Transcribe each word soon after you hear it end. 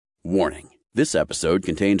Warning: this episode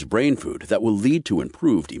contains brain food that will lead to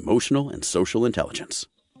improved emotional and social intelligence.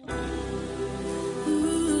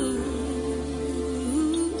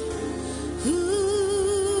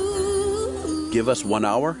 Give us 1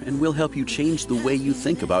 hour and we'll help you change the way you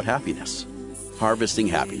think about happiness. Harvesting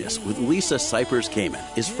Happiness with Lisa Cypers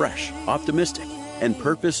Kamen is fresh, optimistic, and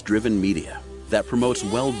purpose-driven media that promotes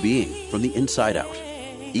well-being from the inside out.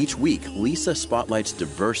 Each week, Lisa spotlights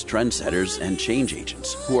diverse trendsetters and change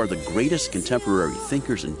agents who are the greatest contemporary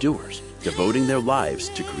thinkers and doers, devoting their lives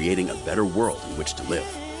to creating a better world in which to live.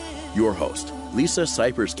 Your host, Lisa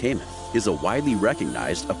Cypers Kamen, is a widely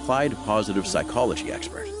recognized applied positive psychology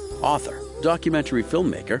expert, author, documentary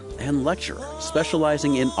filmmaker, and lecturer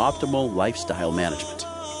specializing in optimal lifestyle management.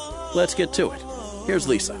 Let's get to it. Here's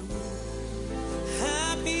Lisa.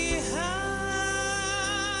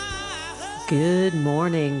 Good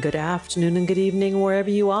morning, good afternoon, and good evening, wherever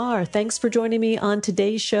you are. Thanks for joining me on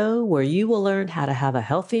today's show, where you will learn how to have a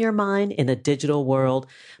healthier mind in a digital world.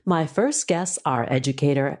 My first guests are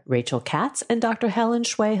educator Rachael Katz and Dr. Helen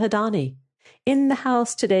Shwe Hadani. In the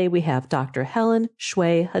house today, we have Dr. Helen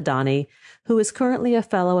Shwe Hadani, who is currently a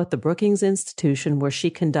fellow at the Brookings Institution, where she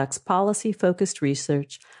conducts policy-focused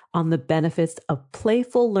research on the benefits of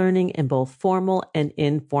playful learning in both formal and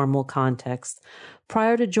informal contexts.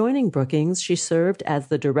 Prior to joining Brookings, she served as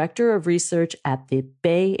the Director of Research at the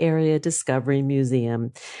Bay Area Discovery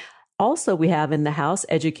Museum. Also, we have in the house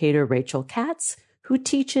educator Rachael Katz, who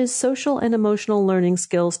teaches social and emotional learning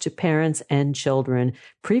skills to parents and children.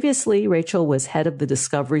 Previously, Rachael was head of the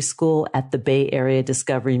Discovery School at the Bay Area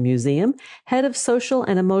Discovery Museum, head of social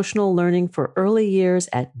and emotional learning for early years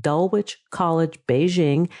at Dulwich College,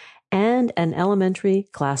 Beijing, and an elementary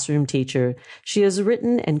classroom teacher. She has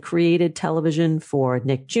written and created television for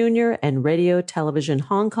Nick Jr. and Radio Television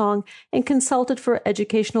Hong Kong, and consulted for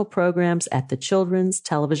educational programs at the Children's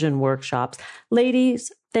Television Workshops.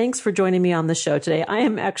 Ladies, thanks for joining me on the show today. I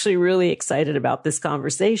am actually really excited about this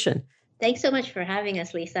conversation. Thanks so much for having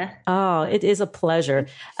us, Lisa. Oh, it is a pleasure.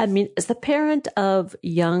 I mean, as the parent of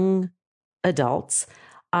young adults,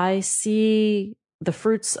 I see the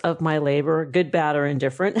fruits of my labor, good, bad, or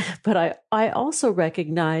indifferent. But I also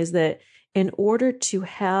recognize that in order to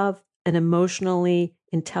have an emotionally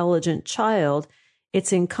intelligent child,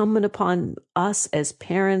 it's incumbent upon us as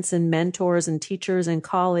parents and mentors and teachers and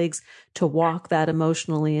colleagues to walk that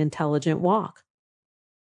emotionally intelligent walk.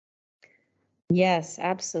 Yes,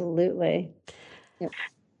 absolutely. Yep.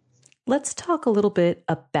 Let's talk a little bit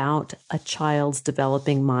about a child's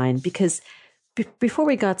developing mind, because before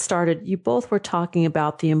we got started, you both were talking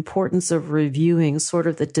about the importance of reviewing sort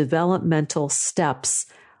of the developmental steps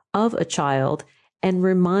of a child and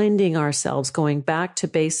reminding ourselves, going back to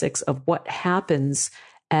basics of what happens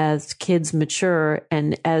as kids mature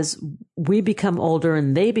and as we become older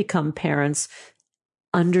and they become parents,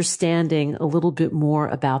 understanding a little bit more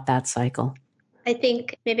about that cycle. I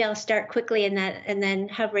think maybe I'll start quickly in that and then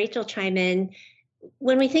have Rachael chime in.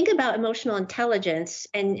 When we think about emotional intelligence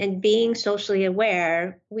and being socially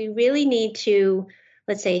aware, we really need to,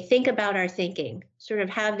 let's say, think about our thinking, sort of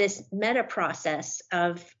have this meta process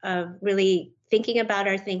of really thinking about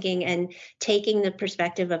our thinking and taking the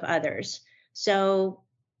perspective of others. So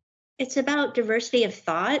it's about diversity of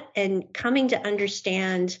thought and coming to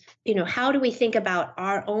understand, how do we think about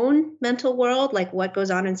our own mental world, like what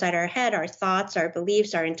goes on inside our head, our thoughts, our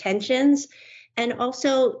beliefs, our intentions, and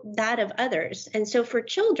also that of others. And so for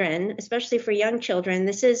children, especially for young children,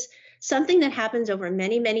 this is something that happens over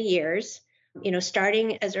many, many years,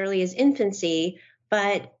 starting as early as infancy,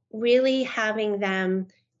 but really having them,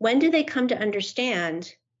 when do they come to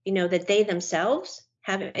understand, that they themselves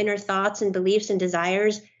have inner thoughts and beliefs and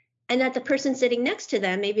desires, and that the person sitting next to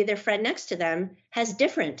them, maybe their friend next to them, has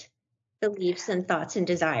different beliefs and thoughts and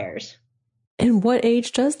desires. And what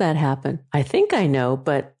age does that happen? I think I know,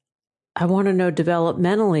 but I want to know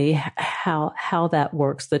developmentally how that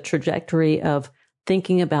works, the trajectory of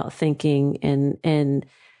thinking about thinking and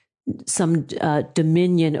some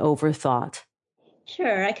dominion over thought.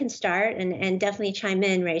 Sure, I can start and definitely chime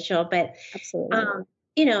in, Rachael. But absolutely,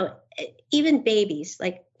 even babies,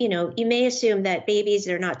 you may assume that babies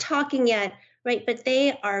are not talking yet, right? But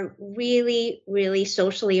they are really, really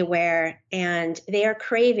socially aware, and they are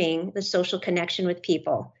craving the social connection with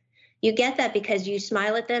people. You get that because you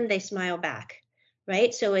smile at them, they smile back,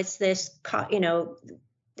 right? So it's this,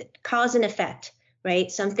 cause and effect, right?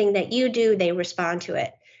 Something that you do, they respond to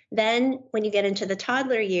it. Then when you get into the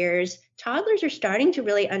toddler years, toddlers are starting to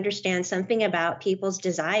really understand something about people's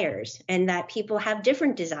desires and that people have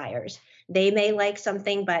different desires. They may like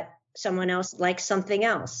something, but someone else likes something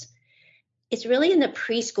else. it's really in the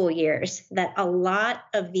preschool years that a lot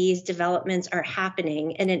of these developments are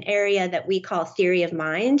happening in an area that we call theory of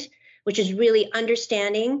mind, which is really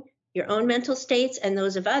understanding your own mental states and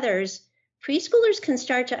those of others. Preschoolers can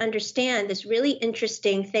start to understand this really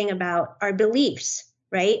interesting thing about our beliefs,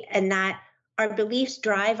 right? And that our beliefs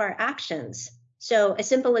drive our actions. So a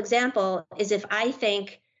simple example is if I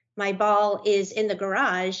think my ball is in the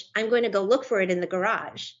garage, I'm going to go look for it in the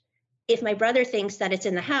garage. If my brother thinks that it's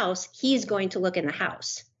in the house, he's going to look in the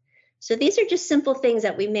house. So these are just simple things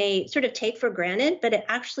that we may sort of take for granted, but it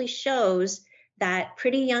actually shows that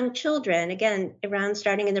pretty young children, again, around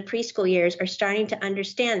starting in the preschool years, are starting to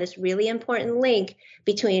understand this really important link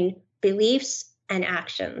between beliefs and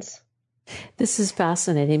actions. This is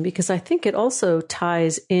fascinating because I think it also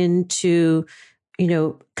ties into,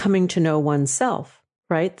 coming to know oneself,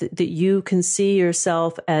 right? That you can see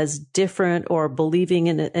yourself as different or believing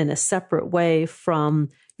in a separate way from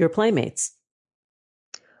your playmates.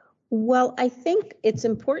 Well, I think it's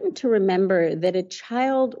important to remember that a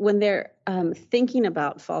child, when they're thinking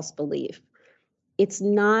about false belief, it's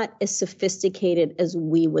not as sophisticated as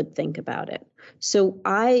we would think about it. So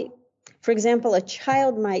for example, a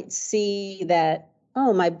child might see that,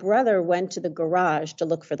 oh, my brother went to the garage to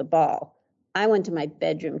look for the ball. I went to my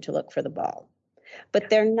bedroom to look for the ball. But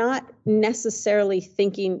they're not necessarily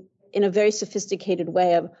thinking in a very sophisticated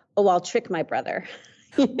way of, oh, I'll trick my brother.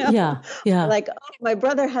 Yeah. Like, oh, my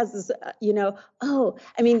brother has this,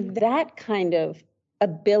 that kind of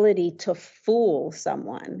ability to fool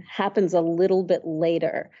someone happens a little bit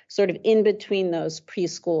later, sort of in between those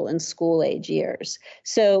preschool and school age years.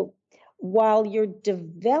 So while you're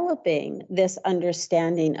developing this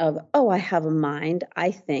understanding of, oh, I have a mind,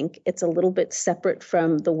 I think it's a little bit separate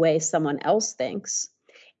from the way someone else thinks,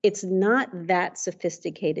 it's not that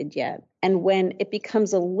sophisticated yet. And when it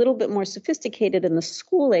becomes a little bit more sophisticated in the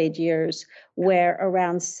school age years, where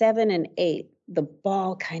around 7 and 8, the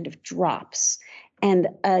ball kind of drops and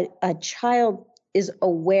a child is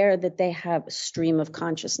aware that they have a stream of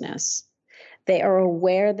consciousness. They are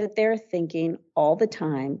aware that they're thinking all the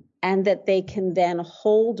time and that they can then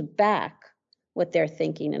hold back what they're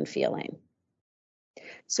thinking and feeling.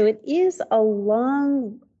 So it is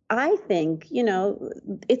I think,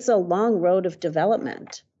 it's a long road of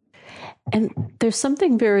development. And there's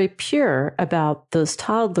something very pure about those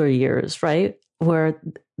toddler years, right? Where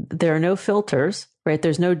there are no filters, right?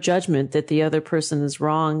 There's no judgment that the other person is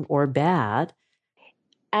wrong or bad.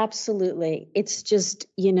 Absolutely. It's just,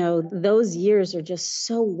 those years are just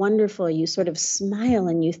so wonderful. You sort of smile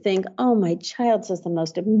and you think, oh, my child says the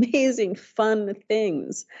most amazing, fun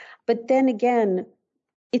things. But then again,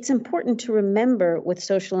 it's important to remember with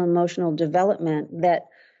social and emotional development that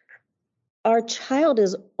our child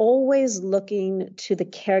is always looking to the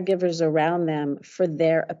caregivers around them for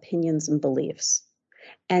their opinions and beliefs,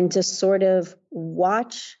 and to sort of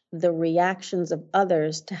watch the reactions of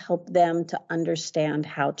others to help them to understand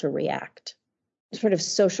how to react. Sort of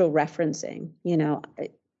social referencing,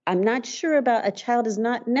 I'm not sure about, a child is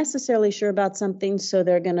not necessarily sure about something, so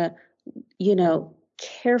they're going to,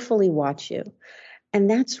 carefully watch you. And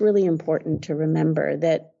that's really important to remember,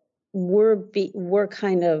 that we're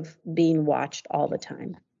kind of being watched all the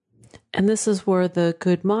time. And this is where the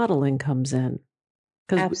good modeling comes in.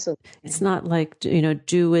 Absolutely. It's not like,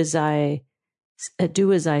 do as I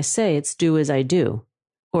say, it's do as I do,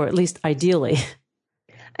 or at least ideally.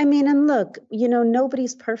 And look,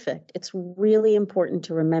 nobody's perfect. It's really important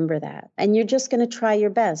to remember that. And you're just going to try your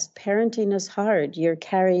best. Parenting is hard. You're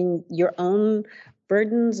carrying your own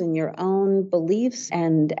burdens and your own beliefs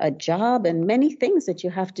and a job and many things that you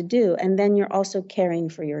have to do. And then you're also caring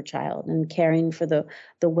for your child and caring for the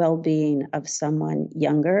well-being of someone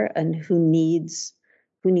younger and who needs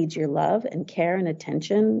your love and care and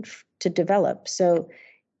attention to develop. So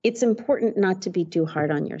it's important not to be too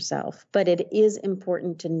hard on yourself, but it is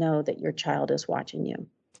important to know that your child is watching you.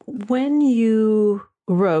 When you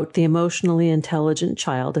wrote The Emotionally Intelligent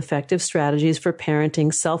Child, Effective Strategies for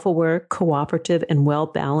Parenting Self-Aware, Cooperative, and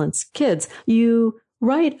Well-Balanced Kids, you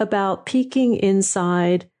write about peeking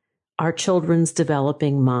inside our children's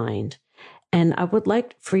developing mind. And I would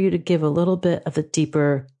like for you to give a little bit of a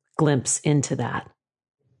deeper glimpse into that.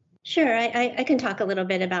 Sure, I can talk a little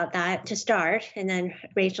bit about that to start, and then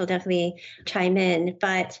Rachel definitely chime in.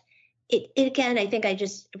 But it again, I think I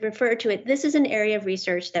just refer to it. This is an area of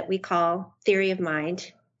research that we call theory of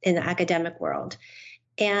mind in the academic world.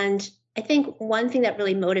 And I think one thing that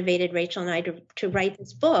really motivated Rachel and I to write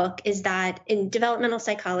this book is that in developmental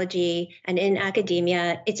psychology and in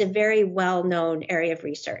academia, it's a very well-known area of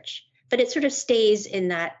research, but it sort of stays in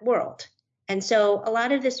that world. And so a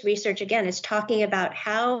lot of this research, again, is talking about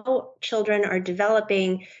how children are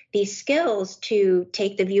developing these skills to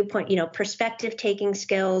take the viewpoint, perspective taking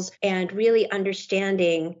skills, and really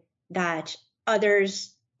understanding that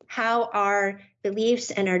others, how our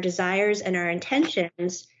beliefs and our desires and our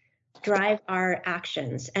intentions drive our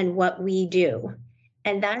actions and what we do.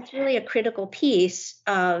 And that's really a critical piece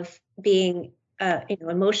of being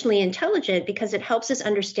emotionally intelligent, because it helps us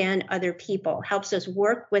understand other people, helps us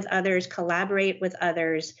work with others, collaborate with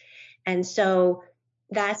others. And so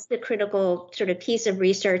that's the critical sort of piece of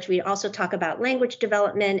research. We also talk about language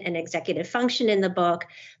development and executive function in the book.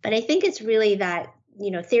 But I think it's really that,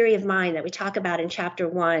 theory of mind that we talk about in chapter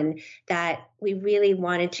 1, that we really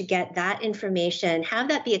wanted to get that information, have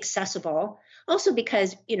that be accessible. Also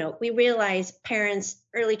because, we realize parents,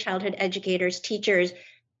 early childhood educators, teachers,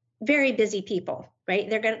 very busy people, right?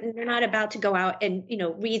 They're not about to go out and,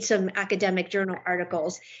 read some academic journal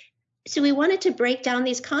articles. So we wanted to break down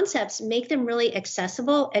these concepts, make them really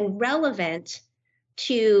accessible and relevant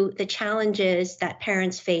to the challenges that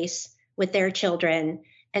parents face with their children,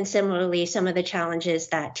 and similarly, some of the challenges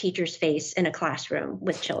that teachers face in a classroom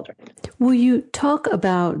with children. Will you talk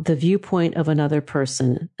about the viewpoint of another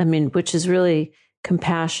person? Which is really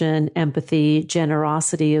compassion, empathy,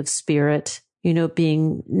 generosity of spirit,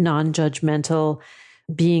 being non-judgmental,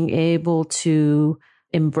 being able to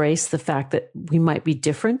embrace the fact that we might be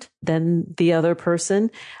different than the other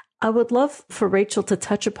person. I would love for Rachael to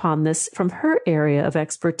touch upon this from her area of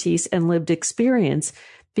expertise and lived experience,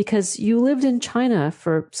 because you lived in China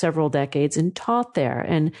for several decades and taught there.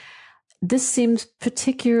 And this seems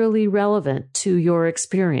particularly relevant to your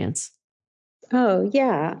experience. Oh,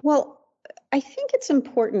 yeah. Well, I think it's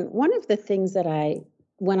important. One of the things that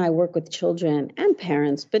when I work with children and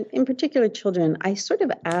parents, but in particular children, I sort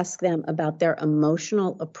of ask them about their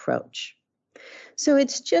emotional approach. So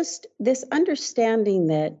it's just this understanding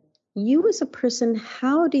that you as a person,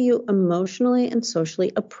 how do you emotionally and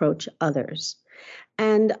socially approach others?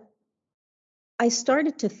 And I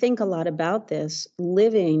started to think a lot about this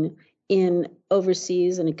living in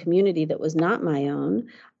overseas in a community that was not my own,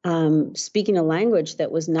 speaking a language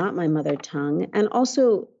that was not my mother tongue, and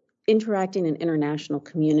also interacting in international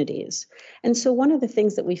communities. And so one of the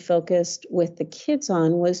things that we focused with the kids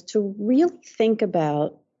on was to really think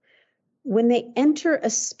about when they enter a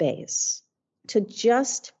space, to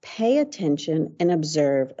just pay attention and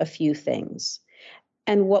observe a few things.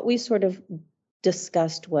 And what we sort of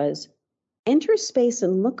discussed was enter space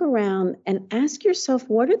and look around and ask yourself,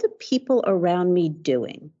 what are the people around me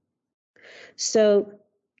doing? So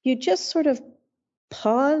you just sort of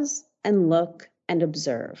pause and look and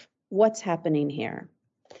observe what's happening here.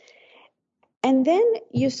 And then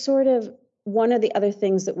you sort of, one of the other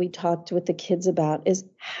things that we talked with the kids about is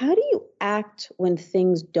how do you act when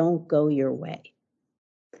things don't go your way?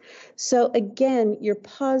 So again, you're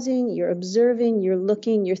pausing, you're observing, you're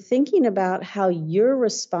looking, you're thinking about how you're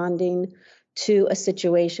responding to a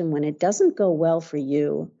situation when it doesn't go well for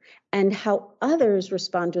you, and how others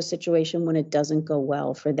respond to a situation when it doesn't go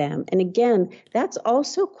well for them. And again, that's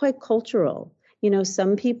also quite cultural.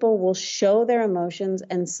 Some people will show their emotions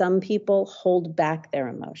and some people hold back their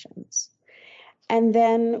emotions. And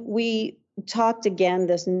then we talked again,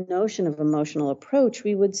 this notion of emotional approach.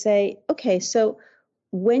 We would say, okay, so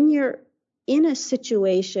when you're in a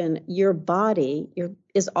situation, your body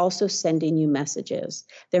is also sending you messages.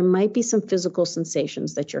 There might be some physical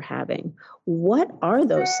sensations that you're having. What are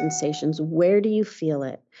those sensations? Where do you feel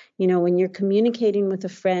it? When you're communicating with a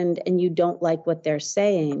friend and you don't like what they're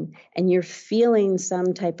saying and you're feeling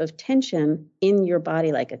some type of tension in your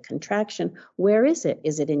body, like a contraction, where is it?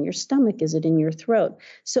 Is it in your stomach? Is it in your throat?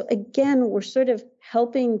 So again, we're sort of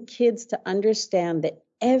helping kids to understand that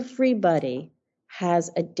everybody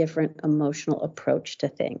has a different emotional approach to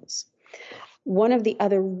things. One of the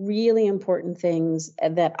other really important things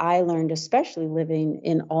that I learned, especially living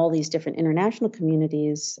in all these different international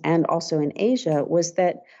communities and also in Asia, was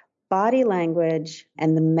that body language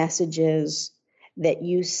and the messages that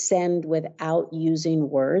you send without using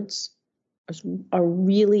words are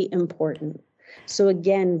really important. So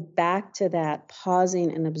again, back to that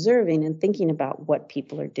pausing and observing and thinking about what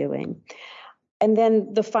people are doing. And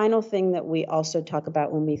then the final thing that we also talk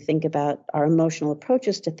about when we think about our emotional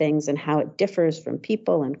approaches to things and how it differs from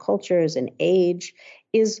people and cultures and age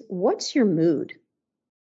is, what's your mood?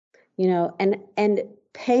 And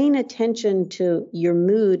paying attention to your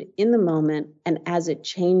mood in the moment and as it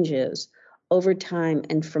changes over time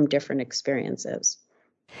and from different experiences.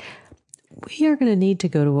 We are going to need to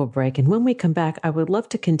go to a break. And when we come back, I would love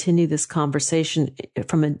to continue this conversation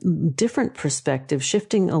from a different perspective,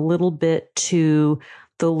 shifting a little bit to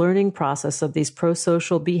the learning process of these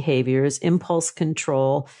pro-social behaviors, impulse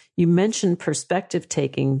control. You mentioned perspective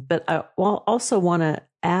taking, but I also want to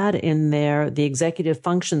add in there the executive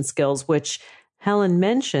function skills, which Helen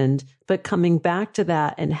mentioned, but coming back to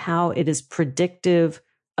that and how it is predictive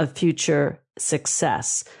of future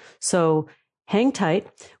success. So hang tight.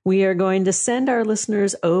 We are going to send our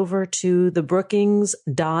listeners over to the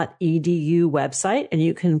brookings.edu website, and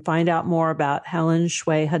you can find out more about Helen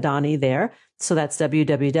Shwe Hadani there. So that's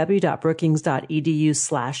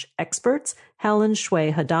www.brookings.edu/experts. Helen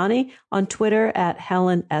Shwe Hadani, on Twitter at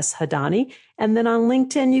Helen S. Hadani. And then on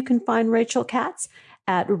LinkedIn, you can find Rachael Katz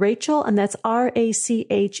at Rachael, and that's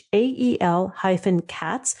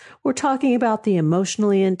RACHAEL-Katz. We're talking about the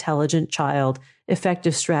emotionally intelligent child,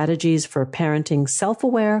 effective strategies for parenting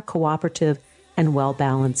self-aware, cooperative, and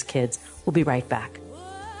well-balanced kids. We'll be right back.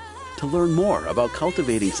 To learn more about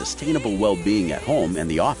cultivating sustainable well-being at home and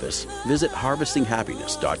the office, visit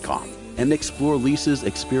harvestinghappiness.com and explore Lisa's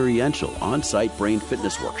experiential on-site brain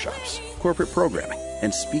fitness workshops, corporate programming,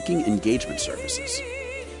 and speaking engagement services.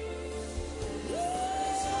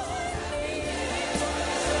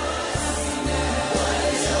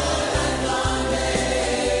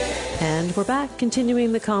 And we're back,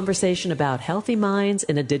 continuing the conversation about healthy minds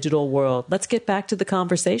in a digital world. Let's get back to the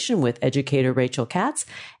conversation with educator Rachael Katz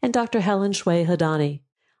and Dr. Helen Shwe Hadani.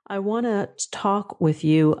 I want to talk with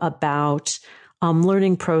you about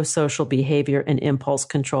learning pro-social behavior and impulse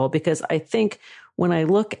control, because I think when I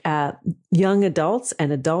look at young adults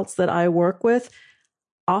and adults that I work with,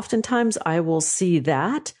 oftentimes I will see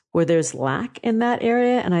that where there's lack in that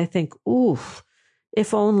area. And I think, ooh,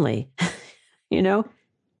 if only, you know?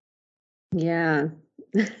 Yeah.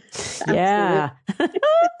 Yeah.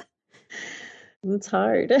 It's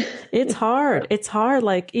hard. It's hard. It's hard.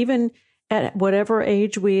 Like even at whatever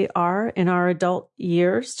age we are in our adult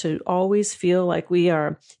years, to always feel like we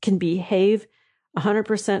can behave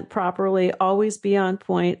 100% properly, always be on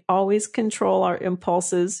point, always control our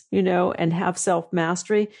impulses, and have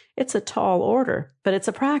self-mastery. It's a tall order, but it's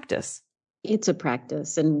a practice. It's a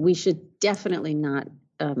practice, and we should definitely not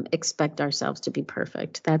expect ourselves to be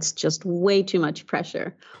perfect. That's just way too much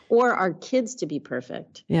pressure, or our kids to be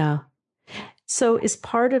perfect. Yeah. So is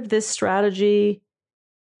part of this strategy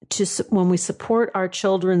when we support our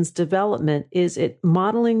children's development, is it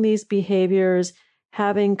modeling these behaviors,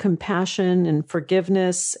 having compassion and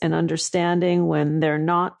forgiveness and understanding when they're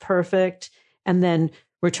not perfect, and then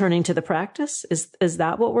returning to the practice? Is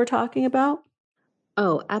that what we're talking about?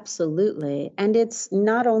 Oh, absolutely. And it's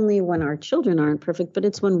not only when our children aren't perfect, but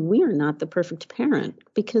it's when we're not the perfect parent,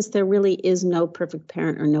 because there really is no perfect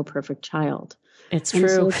parent or no perfect child. It's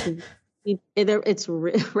true. It's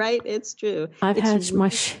right. It's true. I've had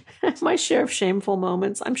my share of shameful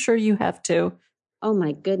moments. I'm sure you have too. Oh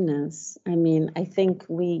my goodness. I mean, I think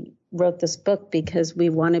we wrote this book because we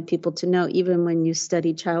wanted people to know, even when you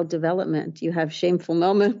study child development, you have shameful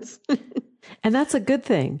moments. And that's a good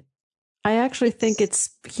thing. I actually think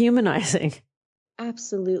it's humanizing.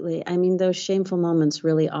 Absolutely. I mean, those shameful moments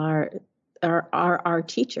really are our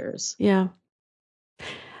teachers. Yeah.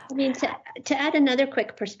 I mean, to add another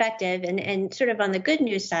quick perspective and sort of on the good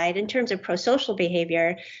news side, in terms of pro-social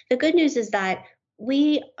behavior, the good news is that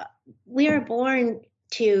we are born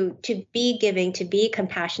to be giving, to be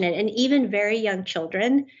compassionate, and even very young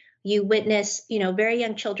children. You witness, very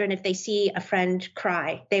young children, if they see a friend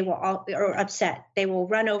cry, or upset, they will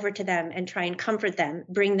run over to them and try and comfort them,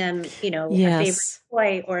 bring them, Yes. a favorite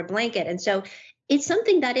toy or a blanket. And so it's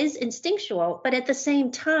something that is instinctual, but at the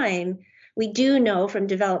same time, we do know from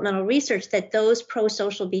developmental research that those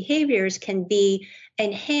pro-social behaviors can be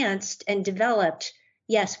enhanced and developed,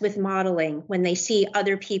 yes, with modeling, when they see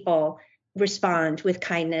other people respond with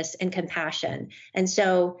kindness and compassion. And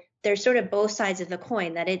so there's sort of both sides of the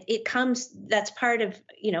coin, that it comes, that's part of,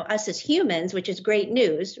 us as humans, which is great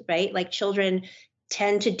news, right? Like children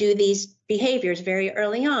tend to do these behaviors very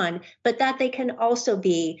early on, but that they can also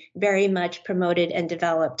be very much promoted and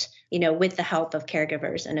developed, with the help of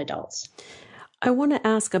caregivers and adults. I want to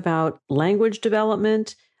ask about language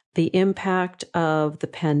development, the impact of the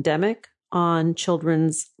pandemic on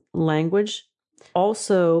children's language.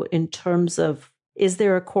 Also, in terms of, is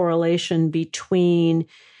there a correlation between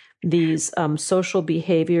these social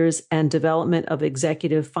behaviors and development of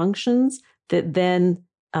executive functions that then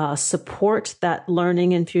support that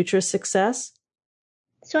learning and future success?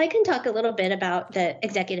 So I can talk a little bit about the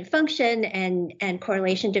executive function and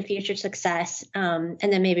correlation to future success, and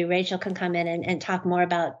then maybe Rachael can come in and talk more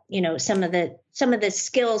about some of the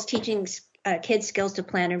skills, teaching kids skills to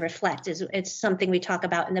plan and reflect. It's something we talk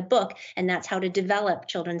about in the book, and that's how to develop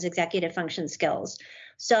children's executive function skills.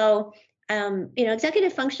 So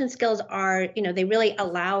Executive function skills are, they really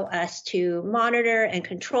allow us to monitor and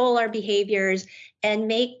control our behaviors and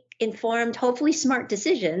make informed, hopefully smart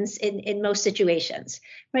decisions in most situations,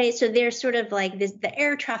 right? So they're sort of like the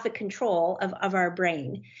air traffic control of our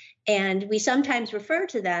brain. And we sometimes refer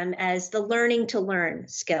to them as the learning to learn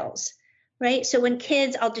skills, right? So when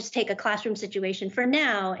kids, I'll just take a classroom situation for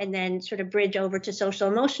now and then sort of bridge over to social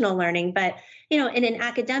emotional learning. But, in an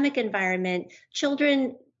academic environment,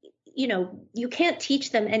 children, you can't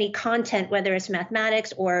teach them any content, whether it's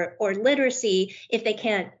mathematics or literacy, if they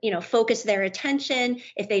can't, focus their attention,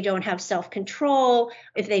 if they don't have self-control,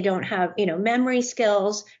 if they don't have, memory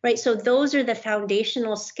skills, right? So those are the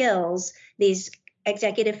foundational skills, these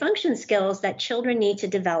executive function skills that children need to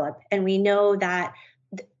develop. And we know that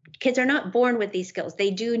kids are not born with these skills.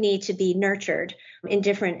 They do need to be nurtured in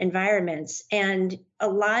different environments. And a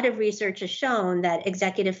lot of research has shown that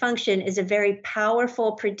executive function is a very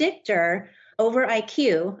powerful predictor over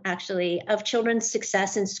IQ, actually, of children's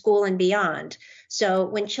success in school and beyond. So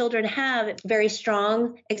when children have very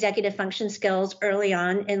strong executive function skills early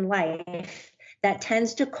on in life, that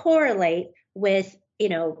tends to correlate with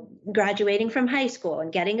graduating from high school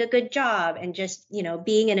and getting a good job and just,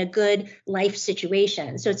 being in a good life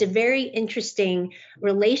situation. So it's a very interesting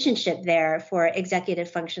relationship there for executive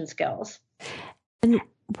function skills. And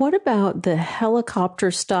what about the helicopter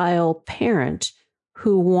style parent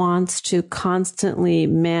who wants to constantly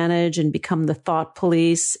manage and become the thought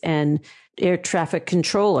police and air traffic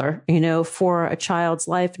controller, for a child's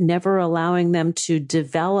life, never allowing them to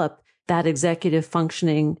develop that executive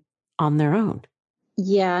functioning on their own?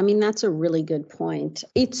 Yeah, that's a really good point.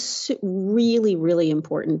 It's really, really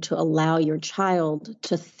important to allow your child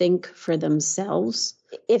to think for themselves.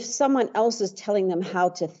 If someone else is telling them how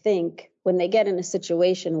to think, when they get in a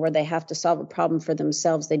situation where they have to solve a problem for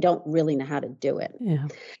themselves, they don't really know how to do it. Yeah.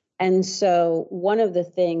 And so one of the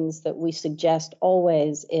things that we suggest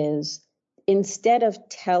always is, instead of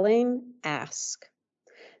telling, ask.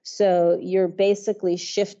 So you're basically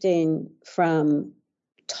shifting from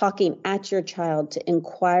talking at your child to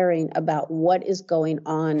inquiring about what is going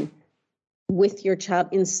on with your child,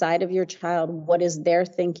 inside of your child. What is their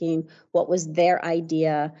thinking? What was their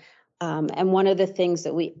idea? And one of the things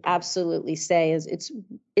that we absolutely say is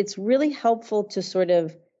it's really helpful to sort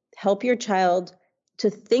of help your child to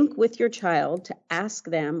think with your child, to ask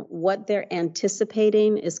them what they're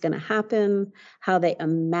anticipating is going to happen, how they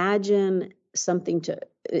imagine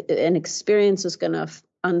an experience is going to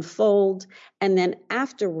unfold, and then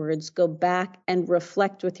afterwards go back and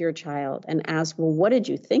reflect with your child and ask, well, what did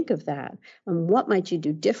you think of that? And what might you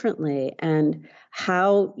do differently? And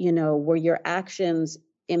how, were your actions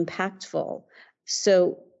impactful?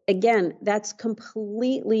 So again, that's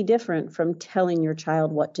completely different from telling your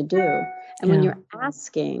child what to do. And when you're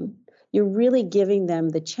asking, you're really giving them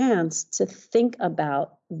the chance to think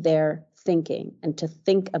about their thinking and to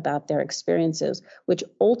think about their experiences, which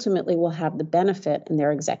ultimately will have the benefit in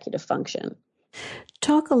their executive function.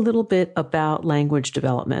 Talk a little bit about language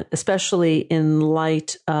development, especially in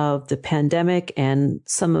light of the pandemic and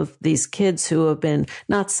some of these kids who have been,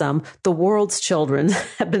 the world's children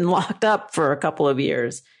have been locked up for a couple of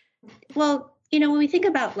years. Well, when we think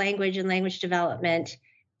about language and language development,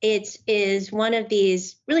 it is one of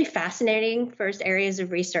these really fascinating first areas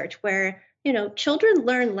of research where children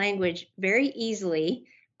learn language very easily.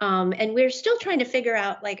 And we're still trying to figure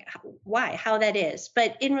out how that is.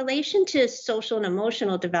 But in relation to social and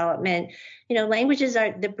emotional development, languages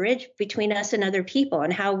are the bridge between us and other people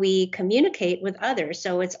and how we communicate with others.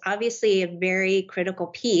 So it's obviously a very critical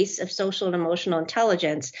piece of social and emotional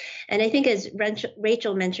intelligence. And I think, as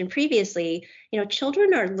Rachel mentioned previously,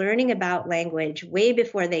 children are learning about language way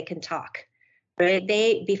before they can talk. Right?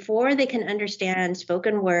 Before they can understand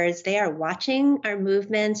spoken words, they are watching our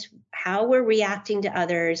movements, how we're reacting to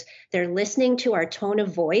others. They're listening to our tone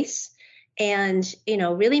of voice and,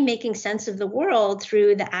 really making sense of the world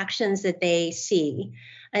through the actions that they see.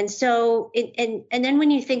 And so, and then when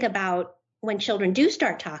you think about when children do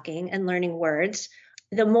start talking and learning words,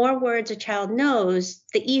 the more words a child knows,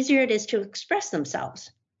 the easier it is to express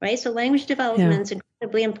themselves, right? So language development is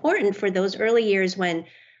incredibly important for those early years when,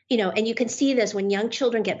 and you can see this when young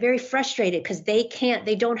children get very frustrated because they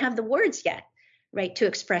don't have the words yet, right, to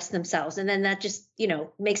express themselves. And then that just,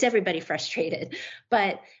 makes everybody frustrated.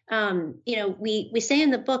 But, we say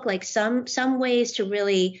in the book, some ways to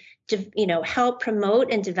really, help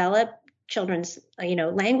promote and develop children's,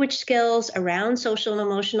 language skills around social and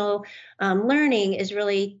emotional learning is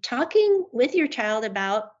really talking with your child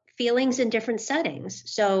about feelings in different settings.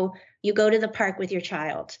 So you go to the park with your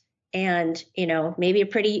child. And, maybe a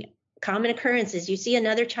pretty common occurrences. You see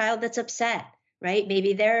another child that's upset, right?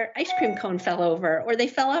 Maybe their ice cream cone fell over or they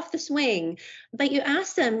fell off the swing. But you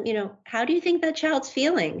ask them, how do you think that child's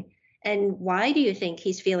feeling? And why do you think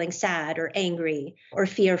he's feeling sad or angry or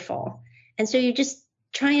fearful? And so you just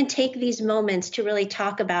try and take these moments to really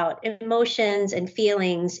talk about emotions and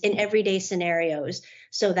feelings in everyday scenarios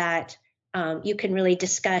so that you can really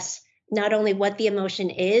discuss not only what the emotion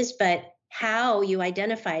is, but how you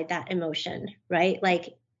identified that emotion, right?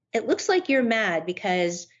 Like, it looks like you're mad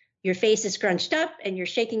because your face is scrunched up and you're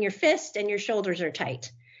shaking your fist and your shoulders are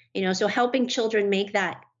tight. So helping children make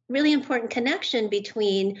that really important connection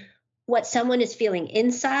between what someone is feeling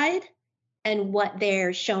inside and what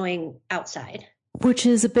they're showing outside. Which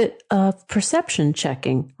is a bit of perception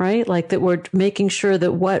checking, right? Like that we're making sure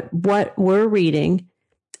that what we're reading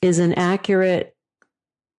is an accurate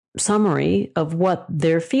summary of what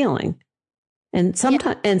they're feeling. And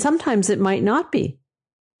sometimes it might not be.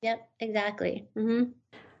 Yep, exactly. Mm-hmm.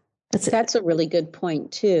 That's a really good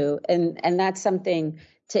point too. And that's something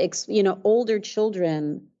to, older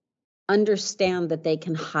children understand that they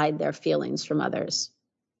can hide their feelings from others.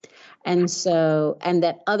 And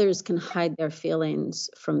that others can hide their feelings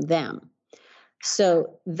from them.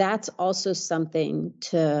 So that's also something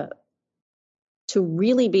to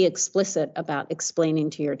really be explicit about explaining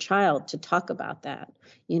to your child, to talk about that,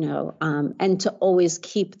 and to always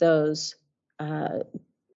keep those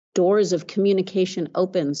doors of communication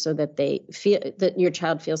open so that they feel that your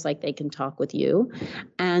child feels like they can talk with you,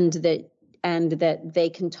 and that they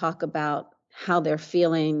can talk about how they're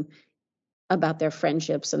feeling about their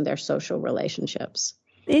friendships and their social relationships.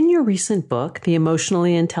 In your recent book, The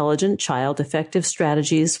Emotionally Intelligent Child, Effective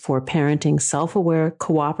Strategies for Parenting Self-Aware,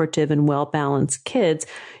 Cooperative, and Well-Balanced Kids,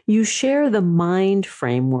 you share the MIND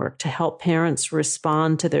framework to help parents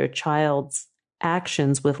respond to their child's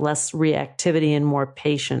actions with less reactivity and more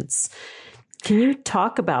patience. Can you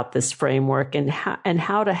talk about this framework and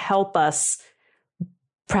how to help us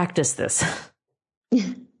practice this?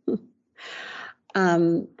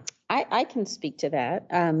 I can speak to that.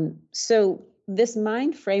 So this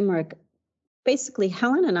MIND framework, basically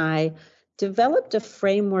Helen and I developed a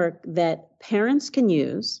framework that parents can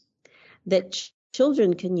use, that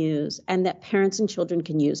children can use, and that parents and children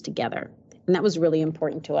can use together. And that was really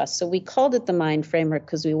important to us. So we called it the MIND framework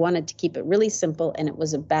because we wanted to keep it really simple, and it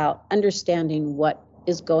was about understanding what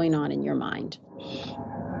is going on in your mind.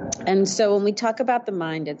 And so when we talk about the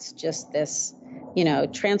mind, it's just this,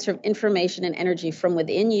 transfer of information and energy from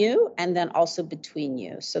within you and then also between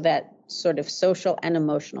you. So that sort of social and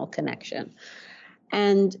emotional connection.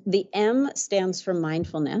 And the M stands for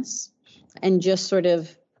mindfulness, and just sort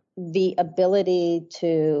of the ability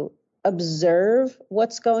to observe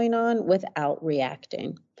what's going on without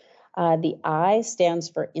reacting. The I stands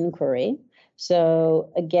for inquiry.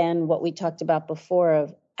 So again, what we talked about before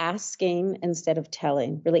of asking instead of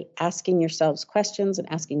telling, really asking yourselves questions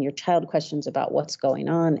and asking your child questions about what's going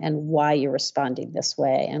on and why you're responding this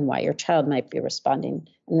way and why your child might be responding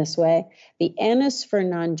in this way. The N is for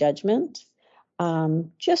non-judgment,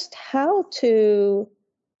 just how to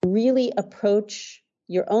really approach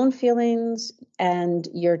your own feelings and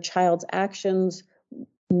your child's actions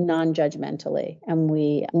non-judgmentally. And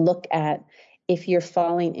we look at if you're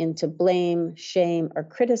falling into blame, shame, or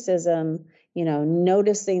criticism,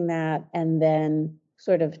 noticing that and then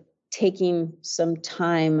sort of taking some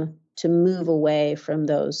time to move away from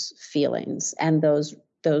those feelings and the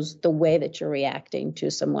way that you're reacting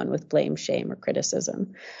to someone with blame, shame, or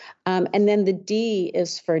criticism. And then the D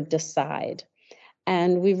is for decide.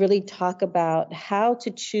 And we really talk about how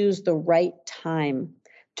to choose the right time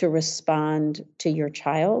to respond to your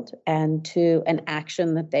child and to an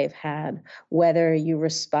action that they've had, whether you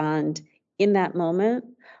respond in that moment,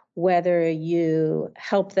 whether you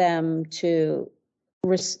help them to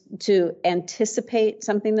anticipate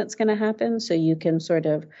something that's going to happen. So you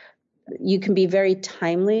can be very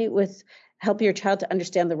timely with help your child to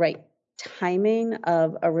understand the right timing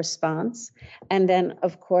of a response. And then,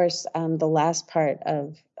 of course, the last part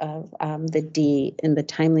of the D in the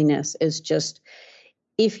timeliness is just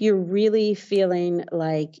if you're really feeling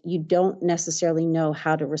like you don't necessarily know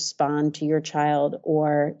how to respond to your child,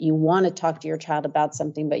 or you want to talk to your child about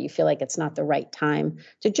something, but you feel like it's not the right time,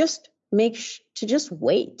 to just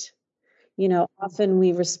wait. Often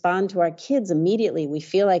we respond to our kids immediately. We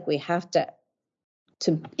feel like we have to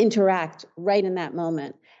interact right in that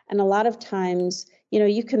moment. And a lot of times,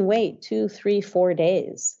 you can wait 2, 3, 4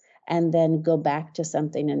 days and then go back to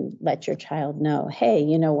something and let your child know, hey,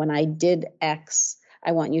 when I did X,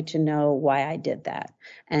 I want you to know why I did that.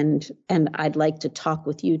 And I'd like to talk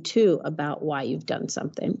with you too about why you've done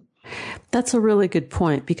something. That's a really good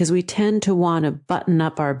point, because we tend to want to button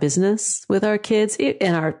up our business with our kids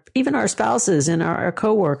and even our spouses and our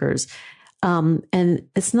coworkers. And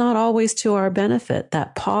it's not always to our benefit.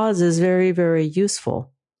 That pause is very, very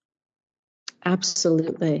useful.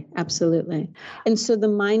 Absolutely. Absolutely. And so the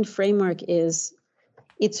mind framework it's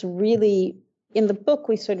really, in the book,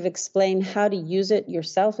 we sort of explain how to use it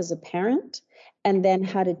yourself as a parent, and then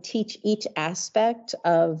how to teach each aspect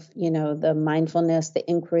of, the mindfulness, the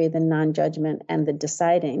inquiry, the non-judgment, and the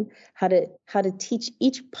deciding, how to teach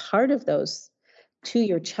each part of those to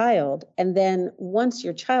your child. And then once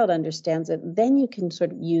your child understands it, then you can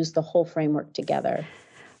sort of use the whole framework together.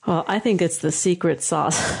 Well, I think it's the secret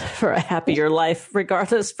sauce for a happier life,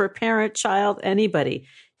 regardless for parent, child, anybody.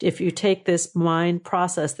 If you take this mind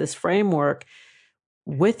process, this framework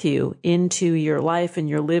with you into your life and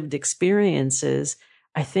your lived experiences,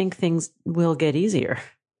 I think things will get easier.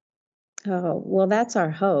 Oh, well, that's our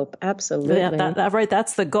hope. Absolutely. Yeah, right.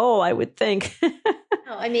 That's the goal, I would think.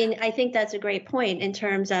 I mean, I think that's a great point in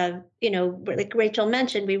terms of, like Rachel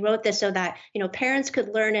mentioned, we wrote this so that, parents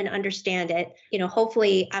could learn and understand it,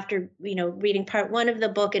 hopefully after, reading part 1 of the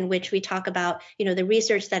book, in which we talk about, the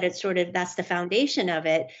research that that's the foundation of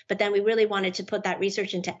it. But then we really wanted to put that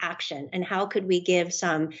research into action, and how could we give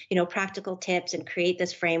some, practical tips and create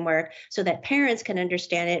this framework so that parents can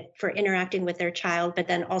understand it for interacting with their child, but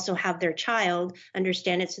then also have their child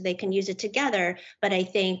understand it so they can use it together. But I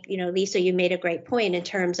think, Lisa, you made a great point in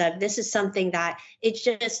terms of this is something that it's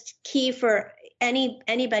just key for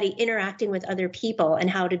anybody interacting with other people, and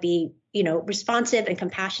how to be, responsive and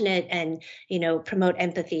compassionate, and, promote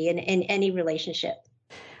empathy in any relationship.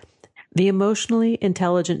 The Emotionally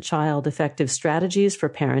Intelligent Child: Effective Strategies for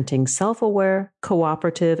Parenting Self-Aware,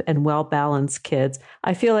 Cooperative, and Well-Balanced Kids.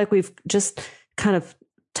 I feel like we've just kind of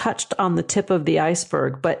touched on the tip of the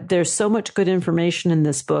iceberg, but there's so much good information in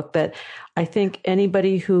this book that I think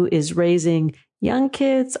anybody who is raising young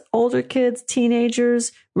kids, older kids,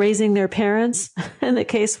 teenagers, raising their parents, in the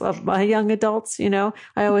case of my young adults, I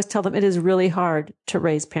always tell them it is really hard to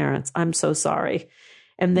raise parents. I'm so sorry.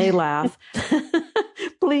 And they laugh.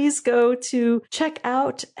 Please go to check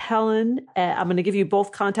out Helen. I'm going to give you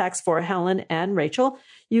both contacts for Helen and Rachael.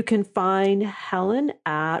 You can find Helen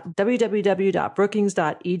at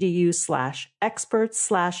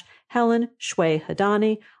www.brookings.edu/experts/Helen Shwe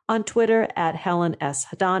Hadani, on Twitter at Helen S.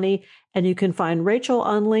 Hadani. And you can find Rachael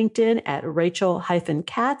on LinkedIn at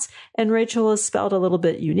Rachael-Katz. And Rachael is spelled a little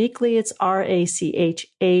bit uniquely. It's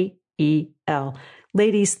Rachael.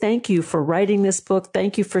 Ladies, thank you for writing this book.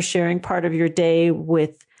 Thank you for sharing part of your day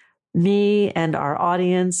with me and our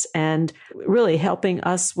audience, and really helping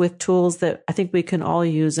us with tools that I think we can all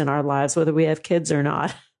use in our lives, whether we have kids or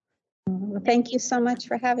not. Well, thank you so much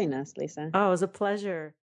for having us, Lisa. Oh, it was a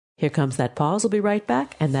pleasure. Here comes that pause. We'll be right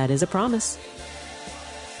back, and that is a promise.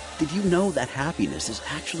 Did you know that happiness is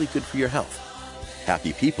actually good for your health?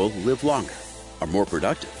 Happy people live longer, are more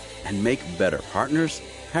productive, and make better partners,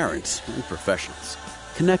 parents, and professionals.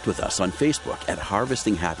 Connect with us on Facebook at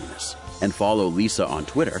Harvesting Happiness, and follow Lisa on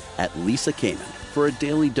Twitter at Lisa Kamen for a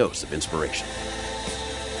daily dose of inspiration.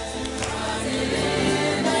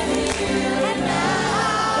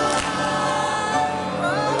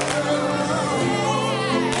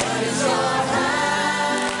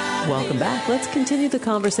 Welcome back. Let's continue the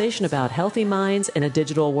conversation about healthy minds in a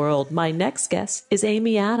digital world. My next guest is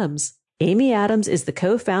Amy Adams. Amy Adams is the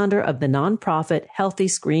co-founder of the nonprofit Healthy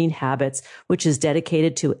Screen Habits, which is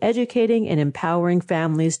dedicated to educating and empowering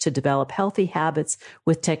families to develop healthy habits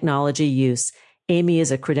with technology use. Amy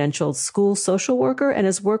is a credentialed school social worker and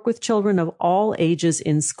has worked with children of all ages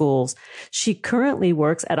in schools. She currently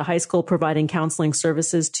works at a high school providing counseling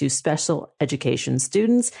services to special education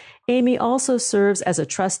students. Amy also serves as a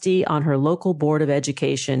trustee on her local board of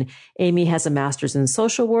education. Amy has a master's in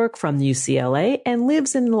social work from UCLA and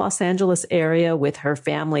lives in the Los Angeles area with her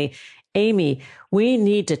family. Amy, we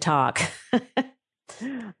need to talk.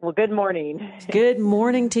 Well, good morning. Good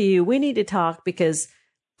morning to you. We need to talk because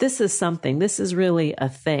this is really a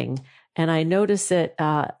thing. And I notice it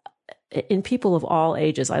in people of all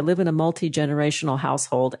ages. I live in a multi-generational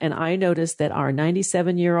household, and I notice that our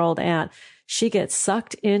 97-year-old aunt, she gets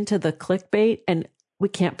sucked into the clickbait and we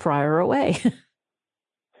can't pry her away.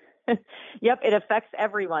 Yep, it affects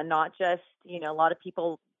everyone, not just, a lot of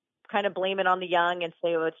people kind of blame it on the young and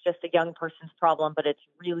say, oh, it's just a young person's problem, but it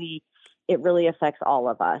really affects all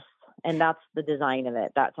of us. And that's the design of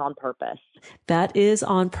it. That's on purpose. That is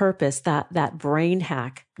on purpose, that brain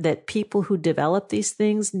hack that people who develop these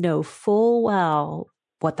things know full well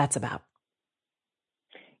what that's about.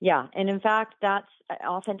 Yeah. And in fact, that's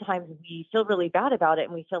oftentimes we feel really bad about it,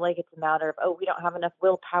 and we feel like it's a matter of, oh, we don't have enough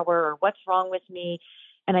willpower, or what's wrong with me.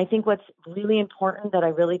 And I think what's really important that I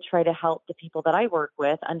really try to help the people that I work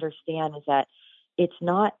with understand is that it's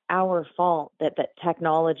not our fault that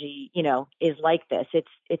technology, is like this.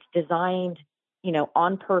 It's designed,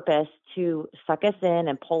 on purpose to suck us in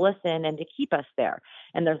and pull us in and to keep us there.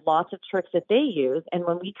 And there's lots of tricks that they use. And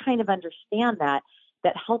when we kind of understand that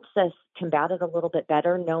helps us combat it a little bit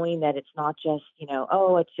better, knowing that it's not just,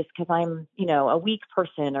 it's just because I'm, a weak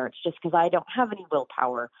person, or it's just because I don't have any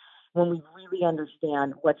willpower, when we really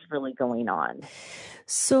understand what's really going on.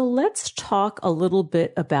 So let's talk a little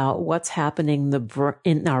bit about what's happening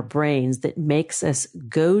in our brains that makes us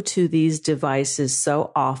go to these devices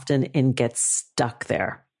so often and get stuck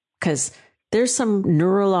there. Because there's some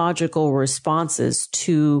neurological responses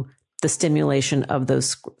to the stimulation of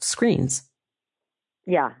those screens.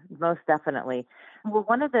 Yeah, most definitely. Well,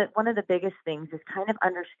 one of the biggest things is kind of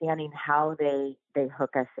understanding how they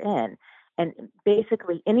hook us in. And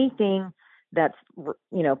basically anything that's,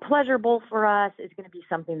 pleasurable for us is going to be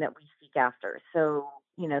something that we seek after. So,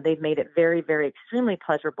 they've made it very, very extremely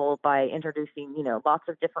pleasurable by introducing, lots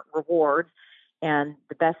of different rewards. And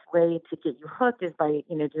the best way to get you hooked is by,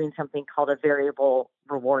 doing something called a variable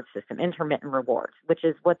reward system, intermittent rewards, which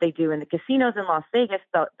is what they do in the casinos in Las Vegas.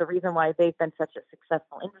 The reason why they've been such a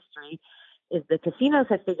successful industry is the casinos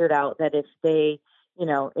have figured out that if they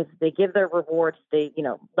give their rewards, they,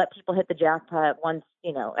 let people hit the jackpot once,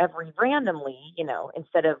 every randomly,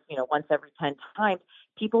 instead of, once every 10 times,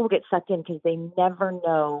 people will get sucked in because they never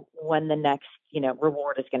know when the next,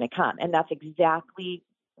 reward is going to come. And that's exactly,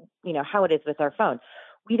 how it is with our phone.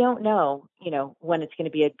 We don't know, when it's going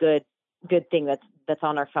to be a good thing that's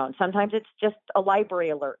on our phone. Sometimes it's just a library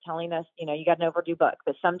alert telling us, you got an overdue book,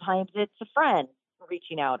 but sometimes it's a friend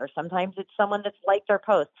reaching out, or sometimes it's someone that's liked our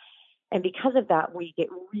post. And because of that, we get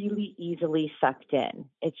really easily sucked in.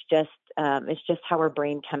 It's just how our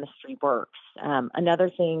brain chemistry works.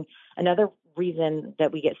 Another reason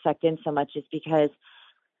that we get sucked in so much is because,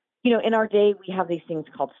 in our day, we have these things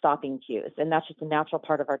called stopping cues, and that's just a natural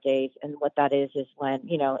part of our days. And what that is when,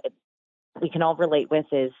 we can all relate with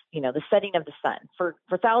is, the setting of the sun. For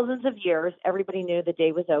thousands of years, everybody knew the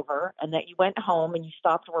day was over and that you went home and you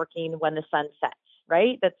stopped working when the sun sets,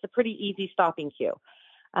 right? That's a pretty easy stopping cue.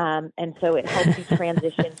 And so it helps you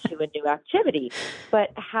transition to a new activity.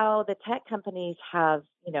 But how the tech companies have,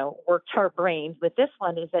 worked our brains with this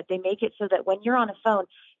one is that they make it so that when you're on a phone,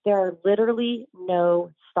 there are literally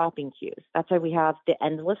no stopping cues. That's why we have the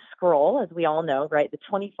endless scroll, as we all know, right? The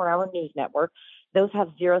 24-hour news network, those have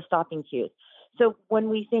zero stopping cues. So when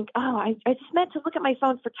we think, I just meant to look at my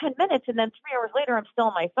phone for 10 minutes and then 3 hours later, I'm still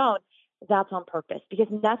on my phone. That's on purpose because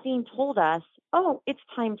nothing told us, it's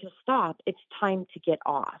time to stop. It's time to get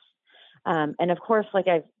off. And of course, like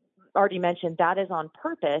I've already mentioned, that is on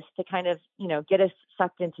purpose to kind of, get us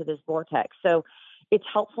sucked into this vortex. So it's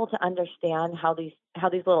helpful to understand how these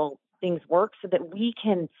little things work so that we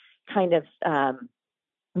can kind of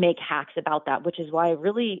make hacks about that, which is why I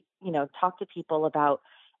really, talk to people about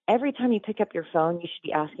every time you pick up your phone, you should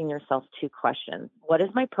be asking yourself 2 questions. What is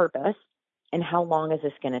my purpose? And how long is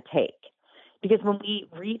this going to take? Because when we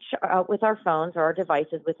reach out with our phones or our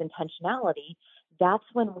devices with intentionality, that's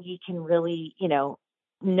when we can really,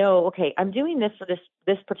 know, okay, I'm doing this for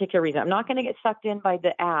this particular reason. I'm not going to get sucked in by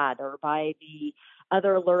the ad or by the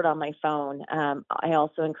other alert on my phone. I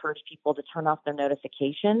also encourage people to turn off their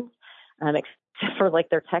notifications, except for like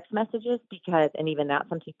their text messages, and even that,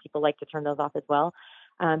 some people like to turn those off as well,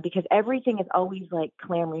 because everything is always like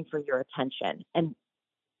clamoring for your attention. And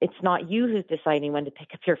it's not you who's deciding when to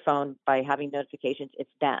pick up your phone by having notifications, it's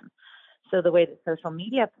them. So the way that social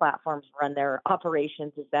media platforms run their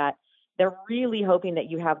operations is that they're really hoping that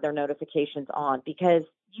you have their notifications on, because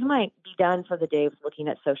you might be done for the day with looking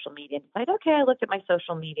at social media and decide, okay, I looked at my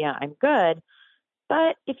social media, I'm good.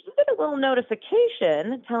 But if you get a little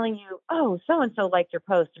notification telling you, so-and-so liked your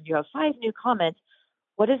post, or you have 5 new comments,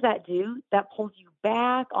 what does that do? That pulls you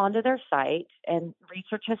back onto their site. And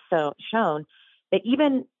research has shown that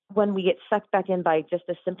even when we get sucked back in by just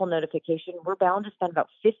a simple notification, we're bound to spend about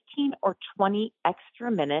 15 or 20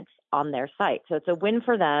 extra minutes on their site. So it's a win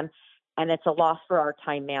for them, and it's a loss for our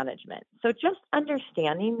time management. So just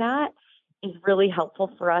understanding that is really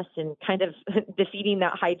helpful for us in kind of defeating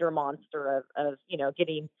that Hydra monster of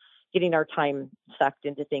getting our time sucked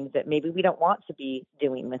into things that maybe we don't want to be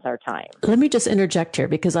doing with our time. Let me just interject here,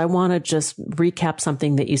 because I want to just recap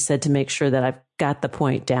something that you said to make sure that I've got the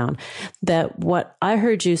point down. That what I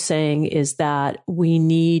heard you saying is that we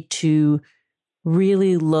need to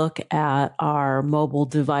really look at our mobile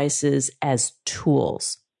devices as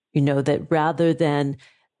tools. that rather than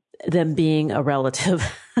them being a relative,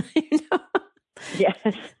 Yes.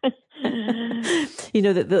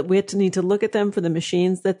 that we need to look at them for the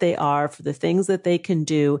machines that they are, for the things that they can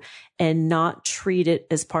do, and not treat it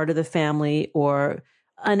as part of the family or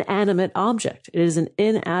an animate object. It is an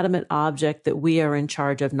inanimate object that we are in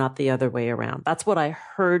charge of, not the other way around. That's what I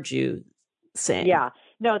heard you saying. Yeah.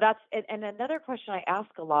 No, and another question I ask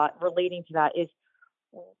a lot relating to that is,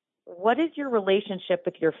 what is your relationship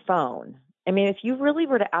with your phone? I mean, if you really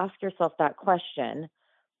were to ask yourself that question,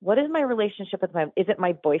 what is my relationship with is it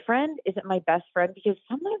my boyfriend? Is it my best friend? Because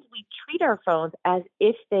sometimes we treat our phones as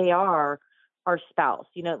if they are our spouse.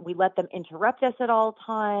 We let them interrupt us at all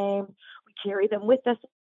times. We carry them with us.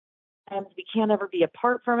 And we can't ever be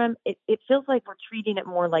apart from them. It feels like we're treating it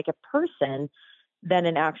more like a person than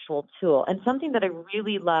an actual tool. And something that I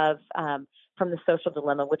really love from The Social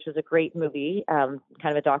Dilemma, which was a great movie, kind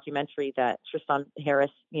of a documentary that Tristan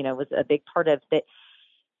Harris, was a big part of, that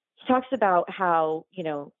he talks about how,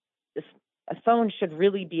 a phone should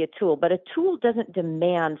really be a tool, but a tool doesn't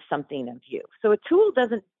demand something of you. So a tool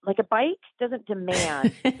doesn't, like a bike, doesn't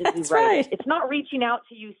demand that you That's ride right. it. It's not reaching out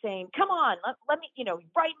to you saying, come on, let me,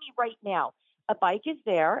 ride me right now. A bike is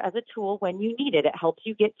there as a tool when you need it. It helps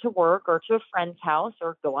you get to work or to a friend's house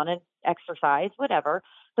or go on an exercise, whatever,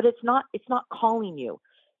 but it's not calling you.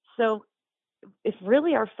 So if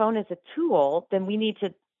really our phone is a tool, then we need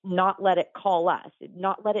to not let it call us,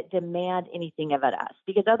 not let it demand anything of us,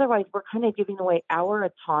 because otherwise we're kind of giving away our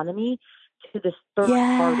autonomy to this third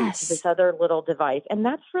party, to this other little device. And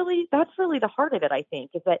that's really the heart of it, I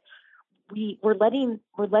think, is that we're letting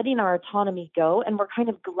our autonomy go, and we're kind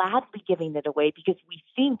of gladly giving it away because we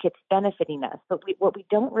think it's benefiting us. But what we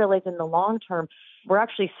don't realize in the long term, we're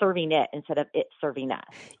actually serving it instead of it serving us.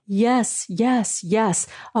 Yes.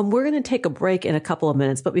 We're going to take a break in a couple of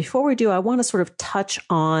minutes, but before we do, I want to sort of touch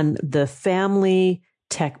on the family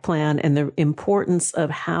tech plan and the importance of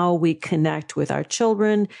how we connect with our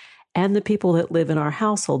children and the people that live in our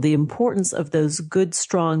household, the importance of those good,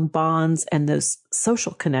 strong bonds and those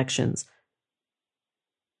social connections.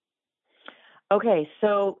 Okay,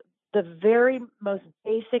 so the very most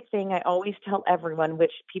basic thing I always tell everyone,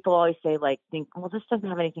 which people always say, think, well, this doesn't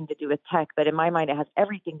have anything to do with tech, but in my mind, it has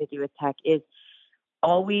everything to do with tech, is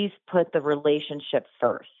always put the relationship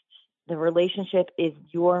first. The relationship is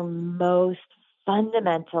your most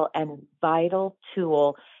fundamental and vital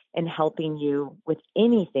tool in helping you with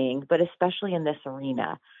anything, but especially in this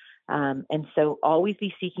arena. And so always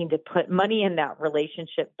be seeking to put money in that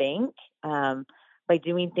relationship bank by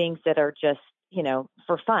doing things that are just,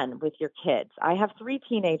 for fun with your kids. I have 3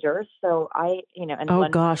 teenagers, so and oh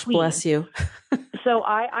one gosh, tween. Bless you. So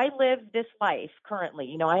I live this life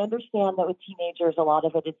currently. I understand that with teenagers, a lot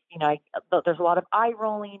of it is, there's a lot of eye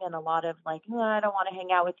rolling and a lot of I don't want to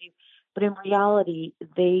hang out with you. But in reality,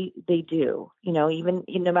 they do, even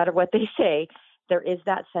no matter what they say, there is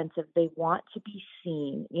that sense of they want to be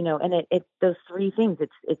seen, and it those 3 things.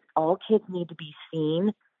 It's all kids need to be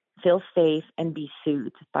seen, feel safe, and be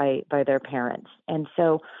soothed by their parents. And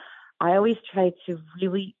so I always try to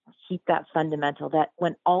really keep that fundamental, that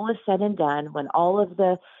when all is said and done, when all of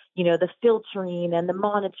the, the filtering and the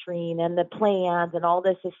monitoring and the plans and all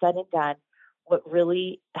this is said and done, what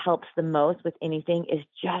really helps the most with anything is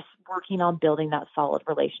just working on building that solid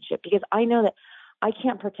relationship. Because I know that I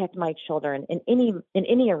can't protect my children in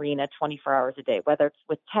any arena 24 hours a day, whether it's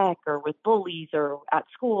with tech or with bullies or at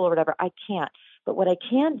school or whatever. I can't. But what I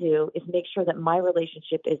can do is make sure that my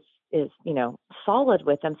relationship is solid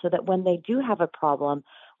with them, so that when they do have a problem,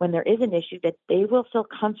 when there is an issue, that they will feel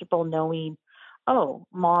comfortable knowing, oh,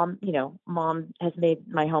 mom has made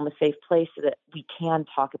my home a safe place so that we can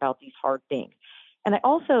talk about these hard things. And I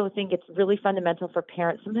also think it's really fundamental for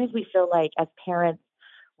parents. Sometimes we feel like as parents,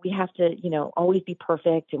 we have to, always be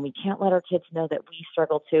perfect, and we can't let our kids know that we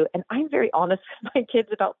struggle too. And I'm very honest with my kids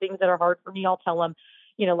about things that are hard for me. I'll tell them,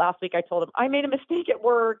 last week I told them I made a mistake at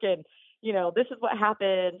work, and, this is what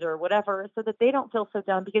happened or whatever, so that they don't feel so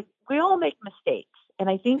dumb, because we all make mistakes. And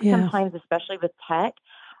I think sometimes, especially with tech,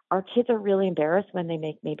 our kids are really embarrassed when they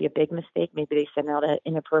make maybe a big mistake. Maybe they send out an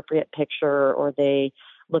inappropriate picture, or they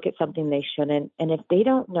look at something they shouldn't. And if they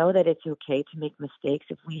don't know that it's okay to make mistakes,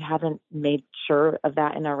 if we haven't made sure of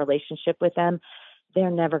that in our relationship with them,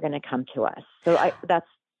 they're never going to come to us. So that's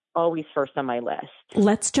always first on my list.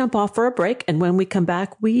 Let's jump off for a break. And when we come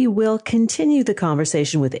back, we will continue the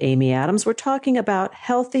conversation with Amy Adams. We're talking about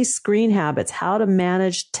healthy screen habits, how to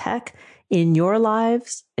manage tech in your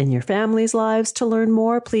lives, in your family's lives. To learn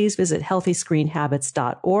more, please visit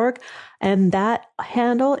healthyscreenhabits.org. And that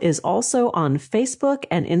handle is also on Facebook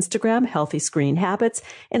and Instagram, Healthy Screen Habits.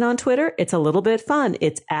 And on Twitter, it's a little bit fun.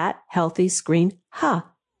 It's at Healthy Screen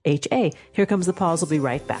HA. Here comes the pause. We'll be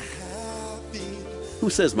right back. Who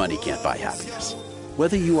says money can't buy happiness?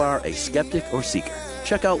 Whether you are a skeptic or seeker,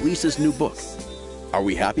 check out Lisa's new book. Are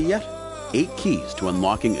we happy yet? 8 Keys to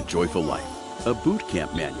Unlocking a Joyful Life. A boot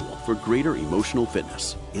camp manual for greater emotional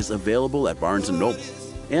fitness is available at Barnes & Noble,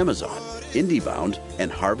 Amazon, IndieBound,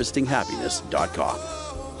 and harvestinghappiness.com.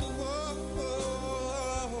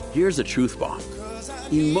 Here's a truth bomb.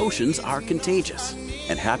 Emotions are contagious,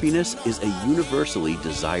 and happiness is a universally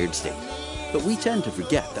desired state. But we tend to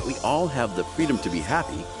forget that we all have the freedom to be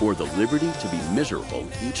happy or the liberty to be miserable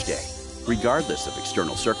each day, regardless of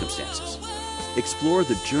external circumstances. Explore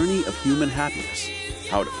the journey of human happiness,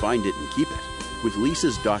 how to find it and keep it, with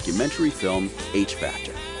Lisa's documentary film, H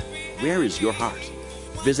Factor. Where is your heart?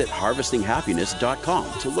 Visit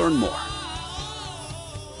harvestinghappiness.com to learn more.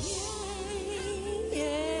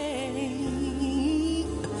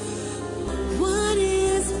 What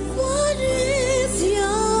is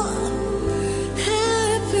your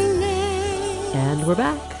happiness? And we're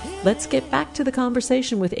back. Let's get back to the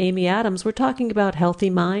conversation with Amy Adams. We're talking about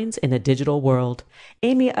healthy minds in a digital world.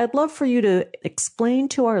 Amy, I'd love for you to explain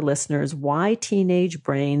to our listeners why teenage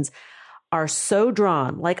brains are so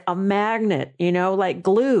drawn, like a magnet, like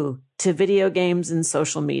glue, to video games and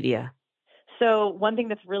social media. So one thing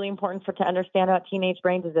that's really important to understand about teenage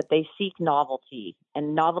brains is that they seek novelty,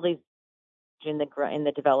 and novelty in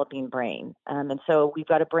the developing brain. And so we've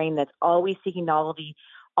got a brain that's always seeking novelty,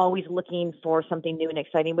 always looking for something new and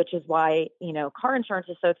exciting, which is why, car insurance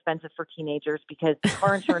is so expensive for teenagers, because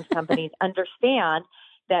car insurance companies understand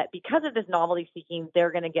that because of this novelty seeking, they're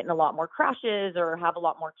going to get in a lot more crashes or have a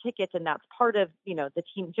lot more tickets. And that's part of, the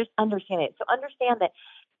team. Just understand it. So understand that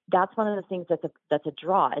that's one of the things that's a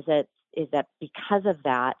draw, is that because of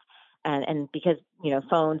that, and because,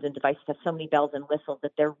 phones and devices have so many bells and whistles,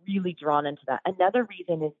 that they're really drawn into that. Another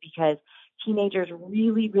reason is because teenagers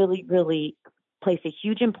really, really, really place a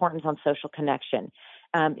huge importance on social connection.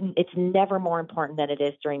 It's never more important than it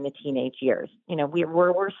is during the teenage years.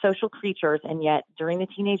 We're social creatures, and yet during the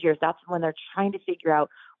teenage years, that's when they're trying to figure out,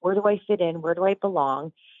 where do I fit in? Where do I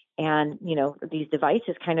belong? And, these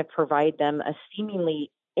devices kind of provide them a seemingly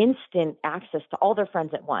instant access to all their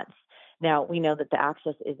friends at once. Now, we know that the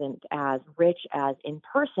access isn't as rich as in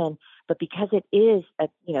person, but because it is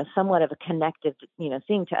somewhat of a connective,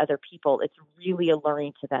 thing to other people, it's really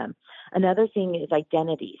alluring to them. Another thing is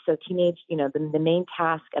identity. So teenage, the main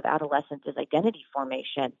task of adolescence is identity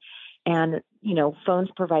formation. And,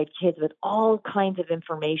 phones provide kids with all kinds of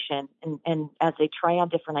information. And as they try on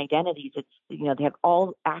different identities, it's, they have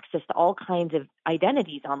all access to all kinds of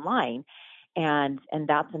identities online. And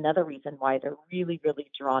that's another reason why they're really, really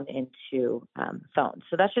drawn into phones.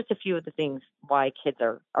 So that's just a few of the things why kids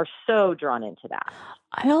are so drawn into that.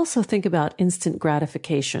 I also think about instant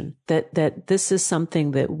gratification, that this is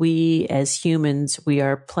something that we as humans, we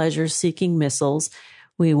are pleasure-seeking missiles.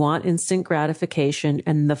 We want instant gratification,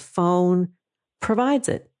 and the phone provides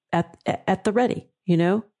it at the ready,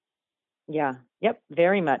 Yeah. Yep.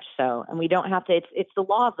 Very much so. And we don't have to, it's the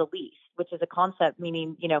law of the least, which is a concept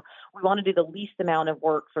meaning, we want to do the least amount of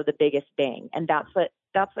work for the biggest bang. And that's what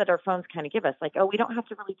our phones kind of give us. Like, we don't have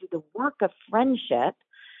to really do the work of friendship,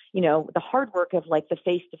 the hard work of like the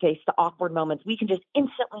face-to-face, the awkward moments. We can just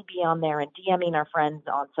instantly be on there and DMing our friends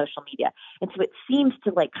on social media. And so it seems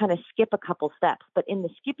to like kind of skip a couple steps, but in the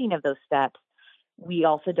skipping of those steps, we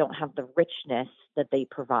also don't have the richness that they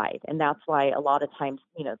provide. And that's why a lot of times,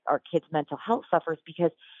 our kids' mental health suffers,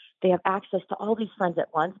 because they have access to all these friends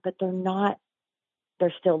at once, but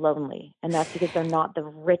they're still lonely. And that's because they're not the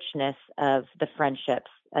richness of the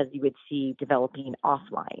friendships as you would see developing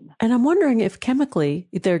offline. And I'm wondering if chemically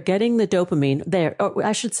they're getting the dopamine there, or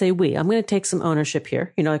I should say I'm going to take some ownership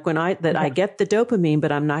here. Like when I get the dopamine,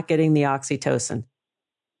 but I'm not getting the oxytocin.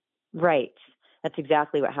 Right. That's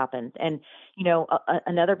exactly what happens. And,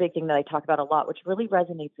 another big thing that I talk about a lot, which really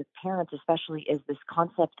resonates with parents especially, is this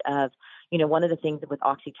concept of, one of the things with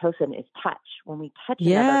oxytocin is touch. When we touch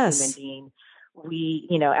another human being, we,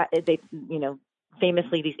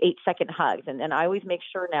 famously these 8-second hugs. And I always make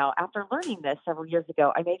sure now, after learning this several years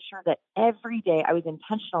ago, I made sure that every day I was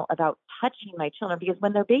intentional about touching my children, because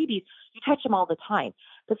when they're babies, you touch them all the time.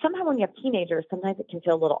 But somehow when you have teenagers, sometimes it can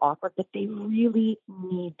feel a little awkward, but they really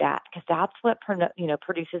need that, because that's what,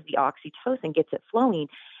 produces the oxytocin, gets it flowing,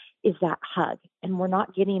 is that hug. And we're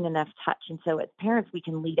not getting enough touch. And so as parents, we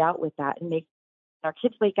can lead out with that and make our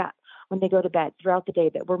kids wake up. when they go to bed, throughout the day,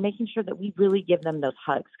 that we're making sure that we really give them those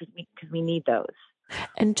hugs because we need those.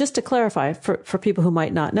 And just to clarify, for people who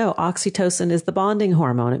might not know, oxytocin is the bonding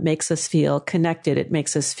hormone. It makes us feel connected. It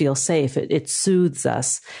makes us feel safe. It soothes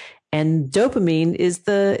us. And dopamine is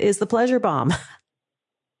the pleasure bomb.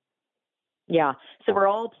 Yeah. So we're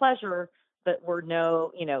all pleasure, but we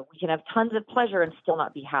can have tons of pleasure and still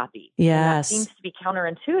not be happy. Yes. And that seems to be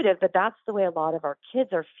counterintuitive, but that's the way a lot of our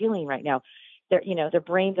kids are feeling right now. Their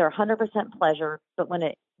brains are 100% pleasure, but when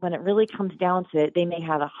it really comes down to it, they may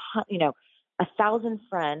have 1,000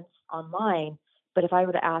 friends online, but if I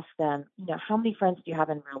were to ask them, how many friends do you have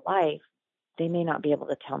in real life? They may not be able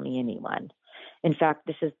to tell me anyone. In fact,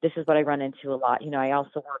 this is what I run into a lot. I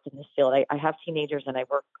also work in this field. I have teenagers and I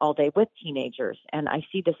work all day with teenagers, and I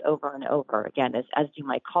see this over and over again, as do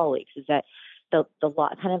my colleagues, is that the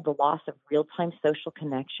loss of real-time social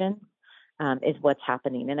connection is what's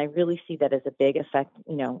happening. And I really see that as a big effect.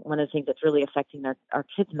 One of the things that's really affecting our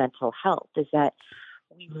kids' mental health is that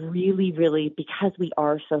we really, really, because we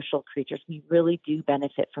are social creatures, we really do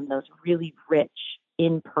benefit from those really rich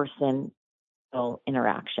in-person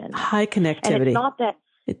interaction. High connectivity. And it's not that,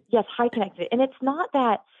 yes, high connectivity. And it's not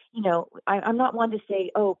that, I'm not one to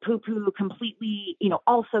say, poo-poo completely,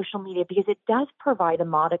 all social media, because it does provide a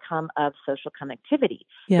modicum of social connectivity.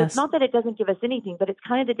 Yes. So it's not that it doesn't give us anything, but it's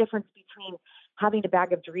kind of the difference between having a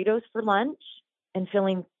bag of Doritos for lunch and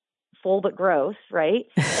feeling full but gross, right?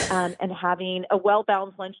 And having a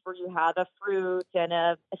well-balanced lunch where you have a fruit and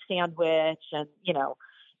a sandwich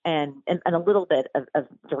and, and a little bit of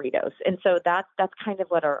Doritos. And so that's kind of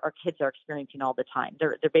what our kids are experiencing all the time.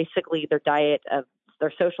 They're basically,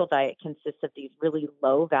 their social diet consists of these really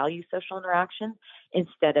low value social interactions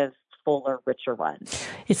instead of fuller, richer ones.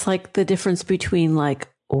 It's like the difference between like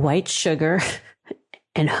white sugar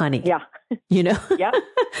and honey. Yeah. Yep.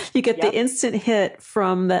 You get the instant hit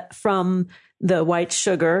from the white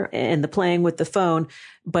sugar and the playing with the phone,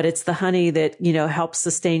 but it's the honey that, helps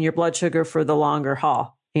sustain your blood sugar for the longer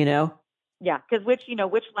haul, Yeah. Because which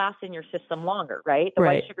lasts in your system longer, right? The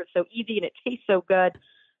Right. white sugar is so easy and it tastes so good.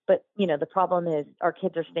 But, the problem is our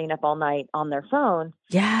kids are staying up all night on their phone.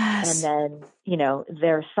 Yes. And then,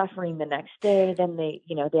 they're suffering the next day. Then they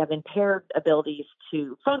have impaired abilities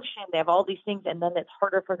to function. They have all these things. And then it's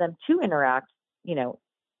harder for them to interact,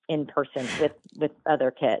 in person with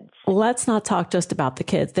other kids. Let's not talk just about the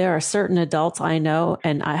kids. There are certain adults I know,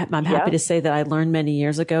 and I'm happy to say that I learned many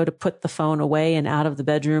years ago to put the phone away and out of the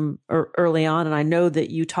bedroom early on. And I know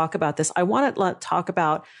that you talk about this. I want to talk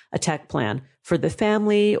about a tech plan for the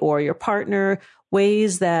family or your partner,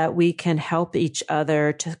 ways that we can help each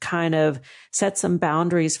other to kind of set some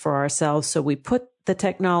boundaries for ourselves. So we put the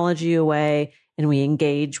technology away and we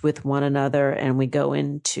engage with one another and we go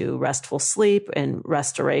into restful sleep and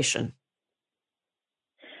restoration.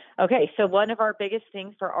 Okay. So one of our biggest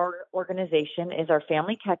things for our organization is our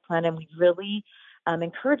family tech plan. And we really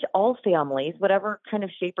encourage all families, whatever kind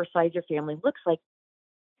of shape or size your family looks like,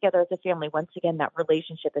 together as a family. Once again, that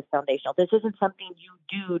relationship is foundational. This isn't something you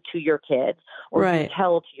do to your kids or you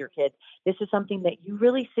tell to your kids. This is something that you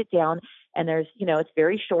really sit down and there's, it's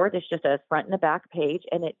very short. It's just a front and a back page.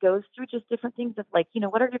 And it goes through just different things of like,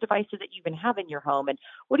 what are your devices that you even have in your home? And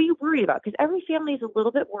what are you worried about? Because every family is a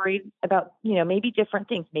little bit worried about, maybe different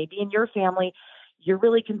things. Maybe in your family, you're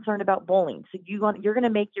really concerned about bullying. So you're going to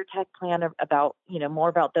make your tech plan about, more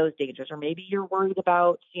about those dangers. Or maybe you're worried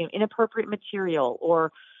about, inappropriate material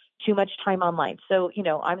or too much time online. So,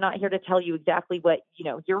 I'm not here to tell you exactly what,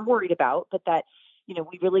 you're worried about, but that,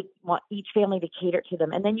 we really want each family to cater to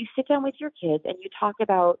them. And then you sit down with your kids and you talk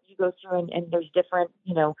about, you go through and there's different,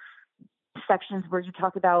 sections where you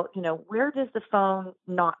talk about, where does the phone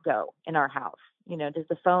not go in our house? Does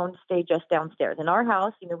the phone stay just downstairs? In our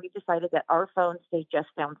house, we decided that our phones stay just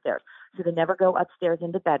downstairs. So they never go upstairs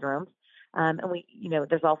into bedrooms. And we,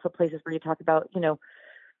 there's also places where you talk about,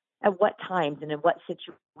 at what times and in what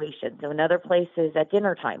situations. So another place is at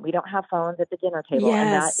dinner time. We don't have phones at the dinner table. Yes.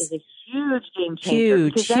 And that is a huge game changer.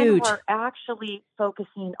 Because then Huge. we're actually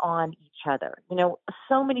focusing on each other.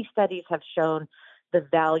 So many studies have shown the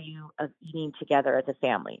value of eating together as a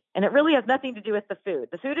family. And it really has nothing to do with the food.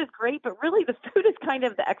 The food is great, but really the food is kind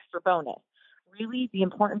of the extra bonus. Really, the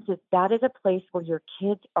importance is that is a place where your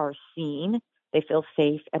kids are seen, they feel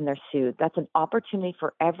safe, and they're soothed. That's an opportunity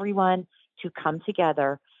for everyone to come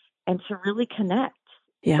together and to really connect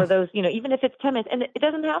for those, even if it's 10 minutes. And it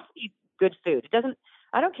doesn't have to be good food.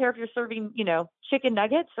 I don't care if you're serving, chicken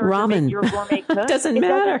nuggets or ramen. You're a gourmet cook. It doesn't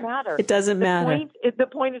matter. It doesn't matter. The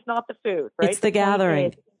point is not the food, right? It's the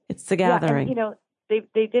gathering. It's the gathering. And,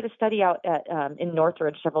 they did a study out at in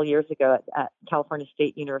Northridge several years ago at California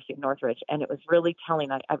State University of Northridge, and it was really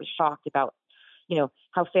telling. I was shocked about,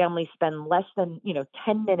 how families spend less than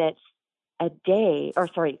 10 minutes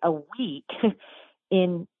a week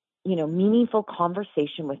in meaningful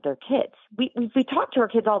conversation with their kids. We talk to our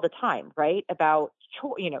kids all the time, right, about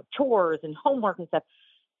chores and homework and stuff,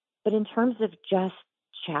 but in terms of just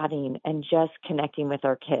chatting and just connecting with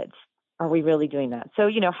our kids, are we really doing that? So,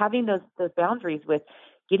 having those boundaries with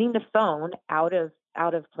getting the phone out of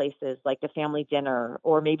places like the family dinner,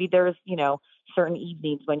 or maybe there's, certain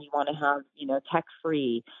evenings when you want to have, tech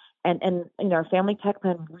free, and our family tech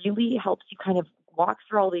plan really helps you kind of walk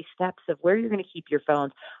through all these steps of where you're going to keep your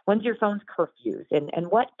phones, when's your phone's curfews,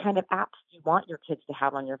 and what kind of apps do you want your kids to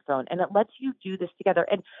have on your phone. And it lets you do this together.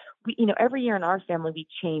 And we, every year in our family, we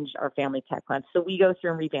change our family tech plans. So we go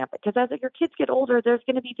through and revamp it, because as your kids get older, there's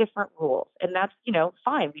going to be different rules, and that's,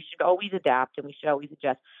 fine. We should always adapt and we should always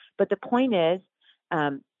adjust. But the point is,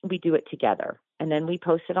 we do it together, and then we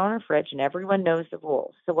post it on our fridge, and everyone knows the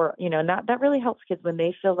rules. So we're, and that really helps kids when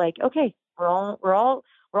they feel like, okay, we're all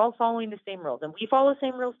following the same rules, and we follow the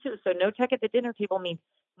same rules too. So no tech at the dinner table means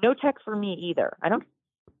no tech for me either. I don't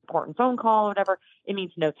important phone call or whatever. It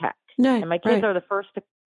means no tech. No, and my kids are the first to,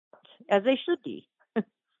 as they should be.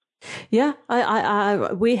 Yeah,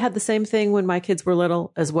 we had the same thing when my kids were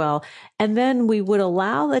little as well. And then we would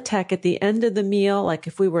allow the tech at the end of the meal, like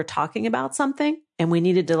if we were talking about something and we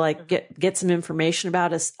needed to get some information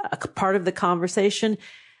about a part of the conversation,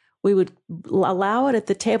 we would allow it at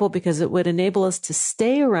the table because it would enable us to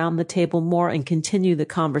stay around the table more and continue the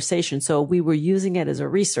conversation. So we were using it as a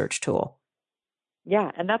research tool.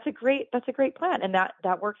 Yeah, and that's a great plan, and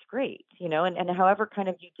that works great, and however kind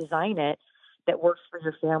of you design it that works for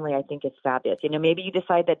your family, I think is fabulous. Maybe you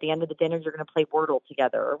decide that at the end of the dinner you're going to play Wordle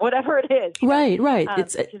together or whatever it is. Right.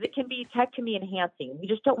 Because tech can be enhancing. We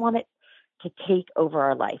just don't want it to take over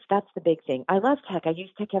our life. That's the big thing. I love tech. I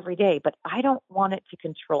use tech every day, but I don't want it to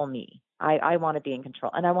control me. I want to be in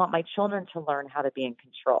control, and I want my children to learn how to be in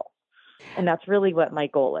control. And that's really what my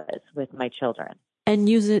goal is with my children. And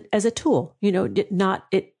use it as a tool, not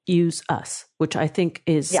it use us, which I think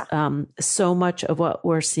is so much of what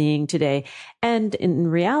we're seeing today. And in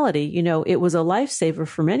reality, it was a lifesaver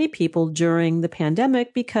for many people during the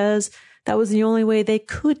pandemic because that was the only way they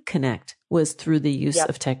could connect was through the use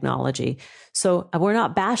of technology. So we're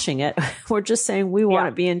not bashing it. We're just saying we want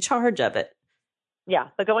to be in charge of it. Yeah.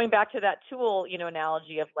 But going back to that tool,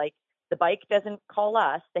 analogy of like, the bike doesn't call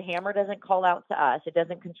us. The hammer doesn't call out to us. It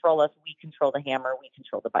doesn't control us. We control the hammer. We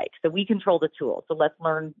control the bike. So we control the tool. So let's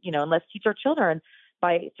learn, and let's teach our children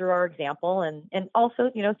through our example and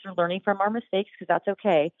also, through learning from our mistakes, because that's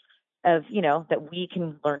okay, of, that we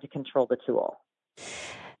can learn to control the tool.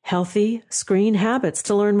 Healthy Screen Habits.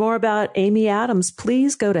 To learn more about Amy Adams,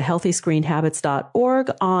 please go to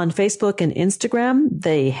healthyscreenhabits.org. On Facebook and Instagram,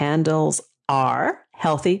 the handles are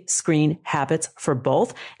Healthy Screen Habits for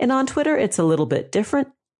both. And on Twitter, it's a little bit different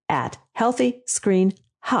at Healthy Screen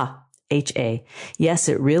Ha, H-A. Yes,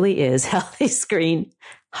 it really is Healthy Screen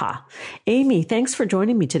Ha. Amy, thanks for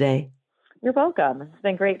joining me today. You're welcome. It's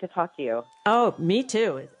been great to talk to you. Oh, me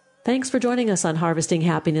too. Thanks for joining us on Harvesting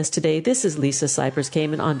Happiness today. This is Lisa Cypers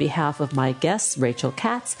Kamen on behalf of my guests, Rachael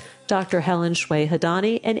Katz, Dr. Helen Shwe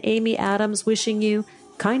Hadani, and Amy Adams, wishing you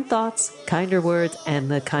kind thoughts, kinder words,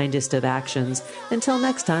 and the kindest of actions. Until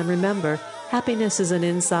next time, remember, happiness is an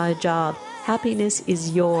inside job. Happiness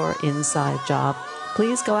is your inside job.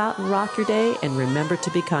 Please go out and rock your day, and remember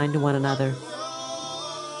to be kind to one another.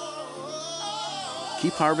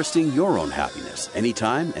 Keep harvesting your own happiness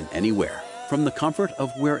anytime and anywhere from the comfort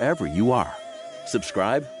of wherever you are.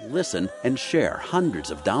 Subscribe, listen, and share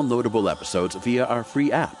hundreds of downloadable episodes via our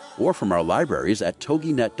free app or from our libraries at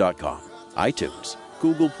toginet.com, iTunes,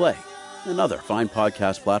 Google Play, and other fine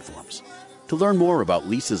podcast platforms. To learn more about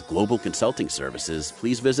Lisa's global consulting services,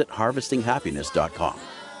 please visit harvestinghappiness.com.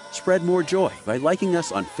 Spread more joy by liking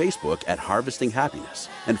us on Facebook at Harvesting Happiness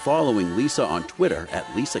and following Lisa on Twitter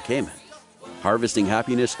at Lisa Kamen. Harvesting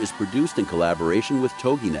Happiness is produced in collaboration with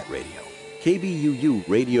TogiNet Radio, KBUU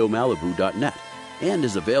Radio Malibu.net, and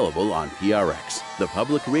is available on PRX, the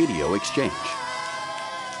Public Radio Exchange.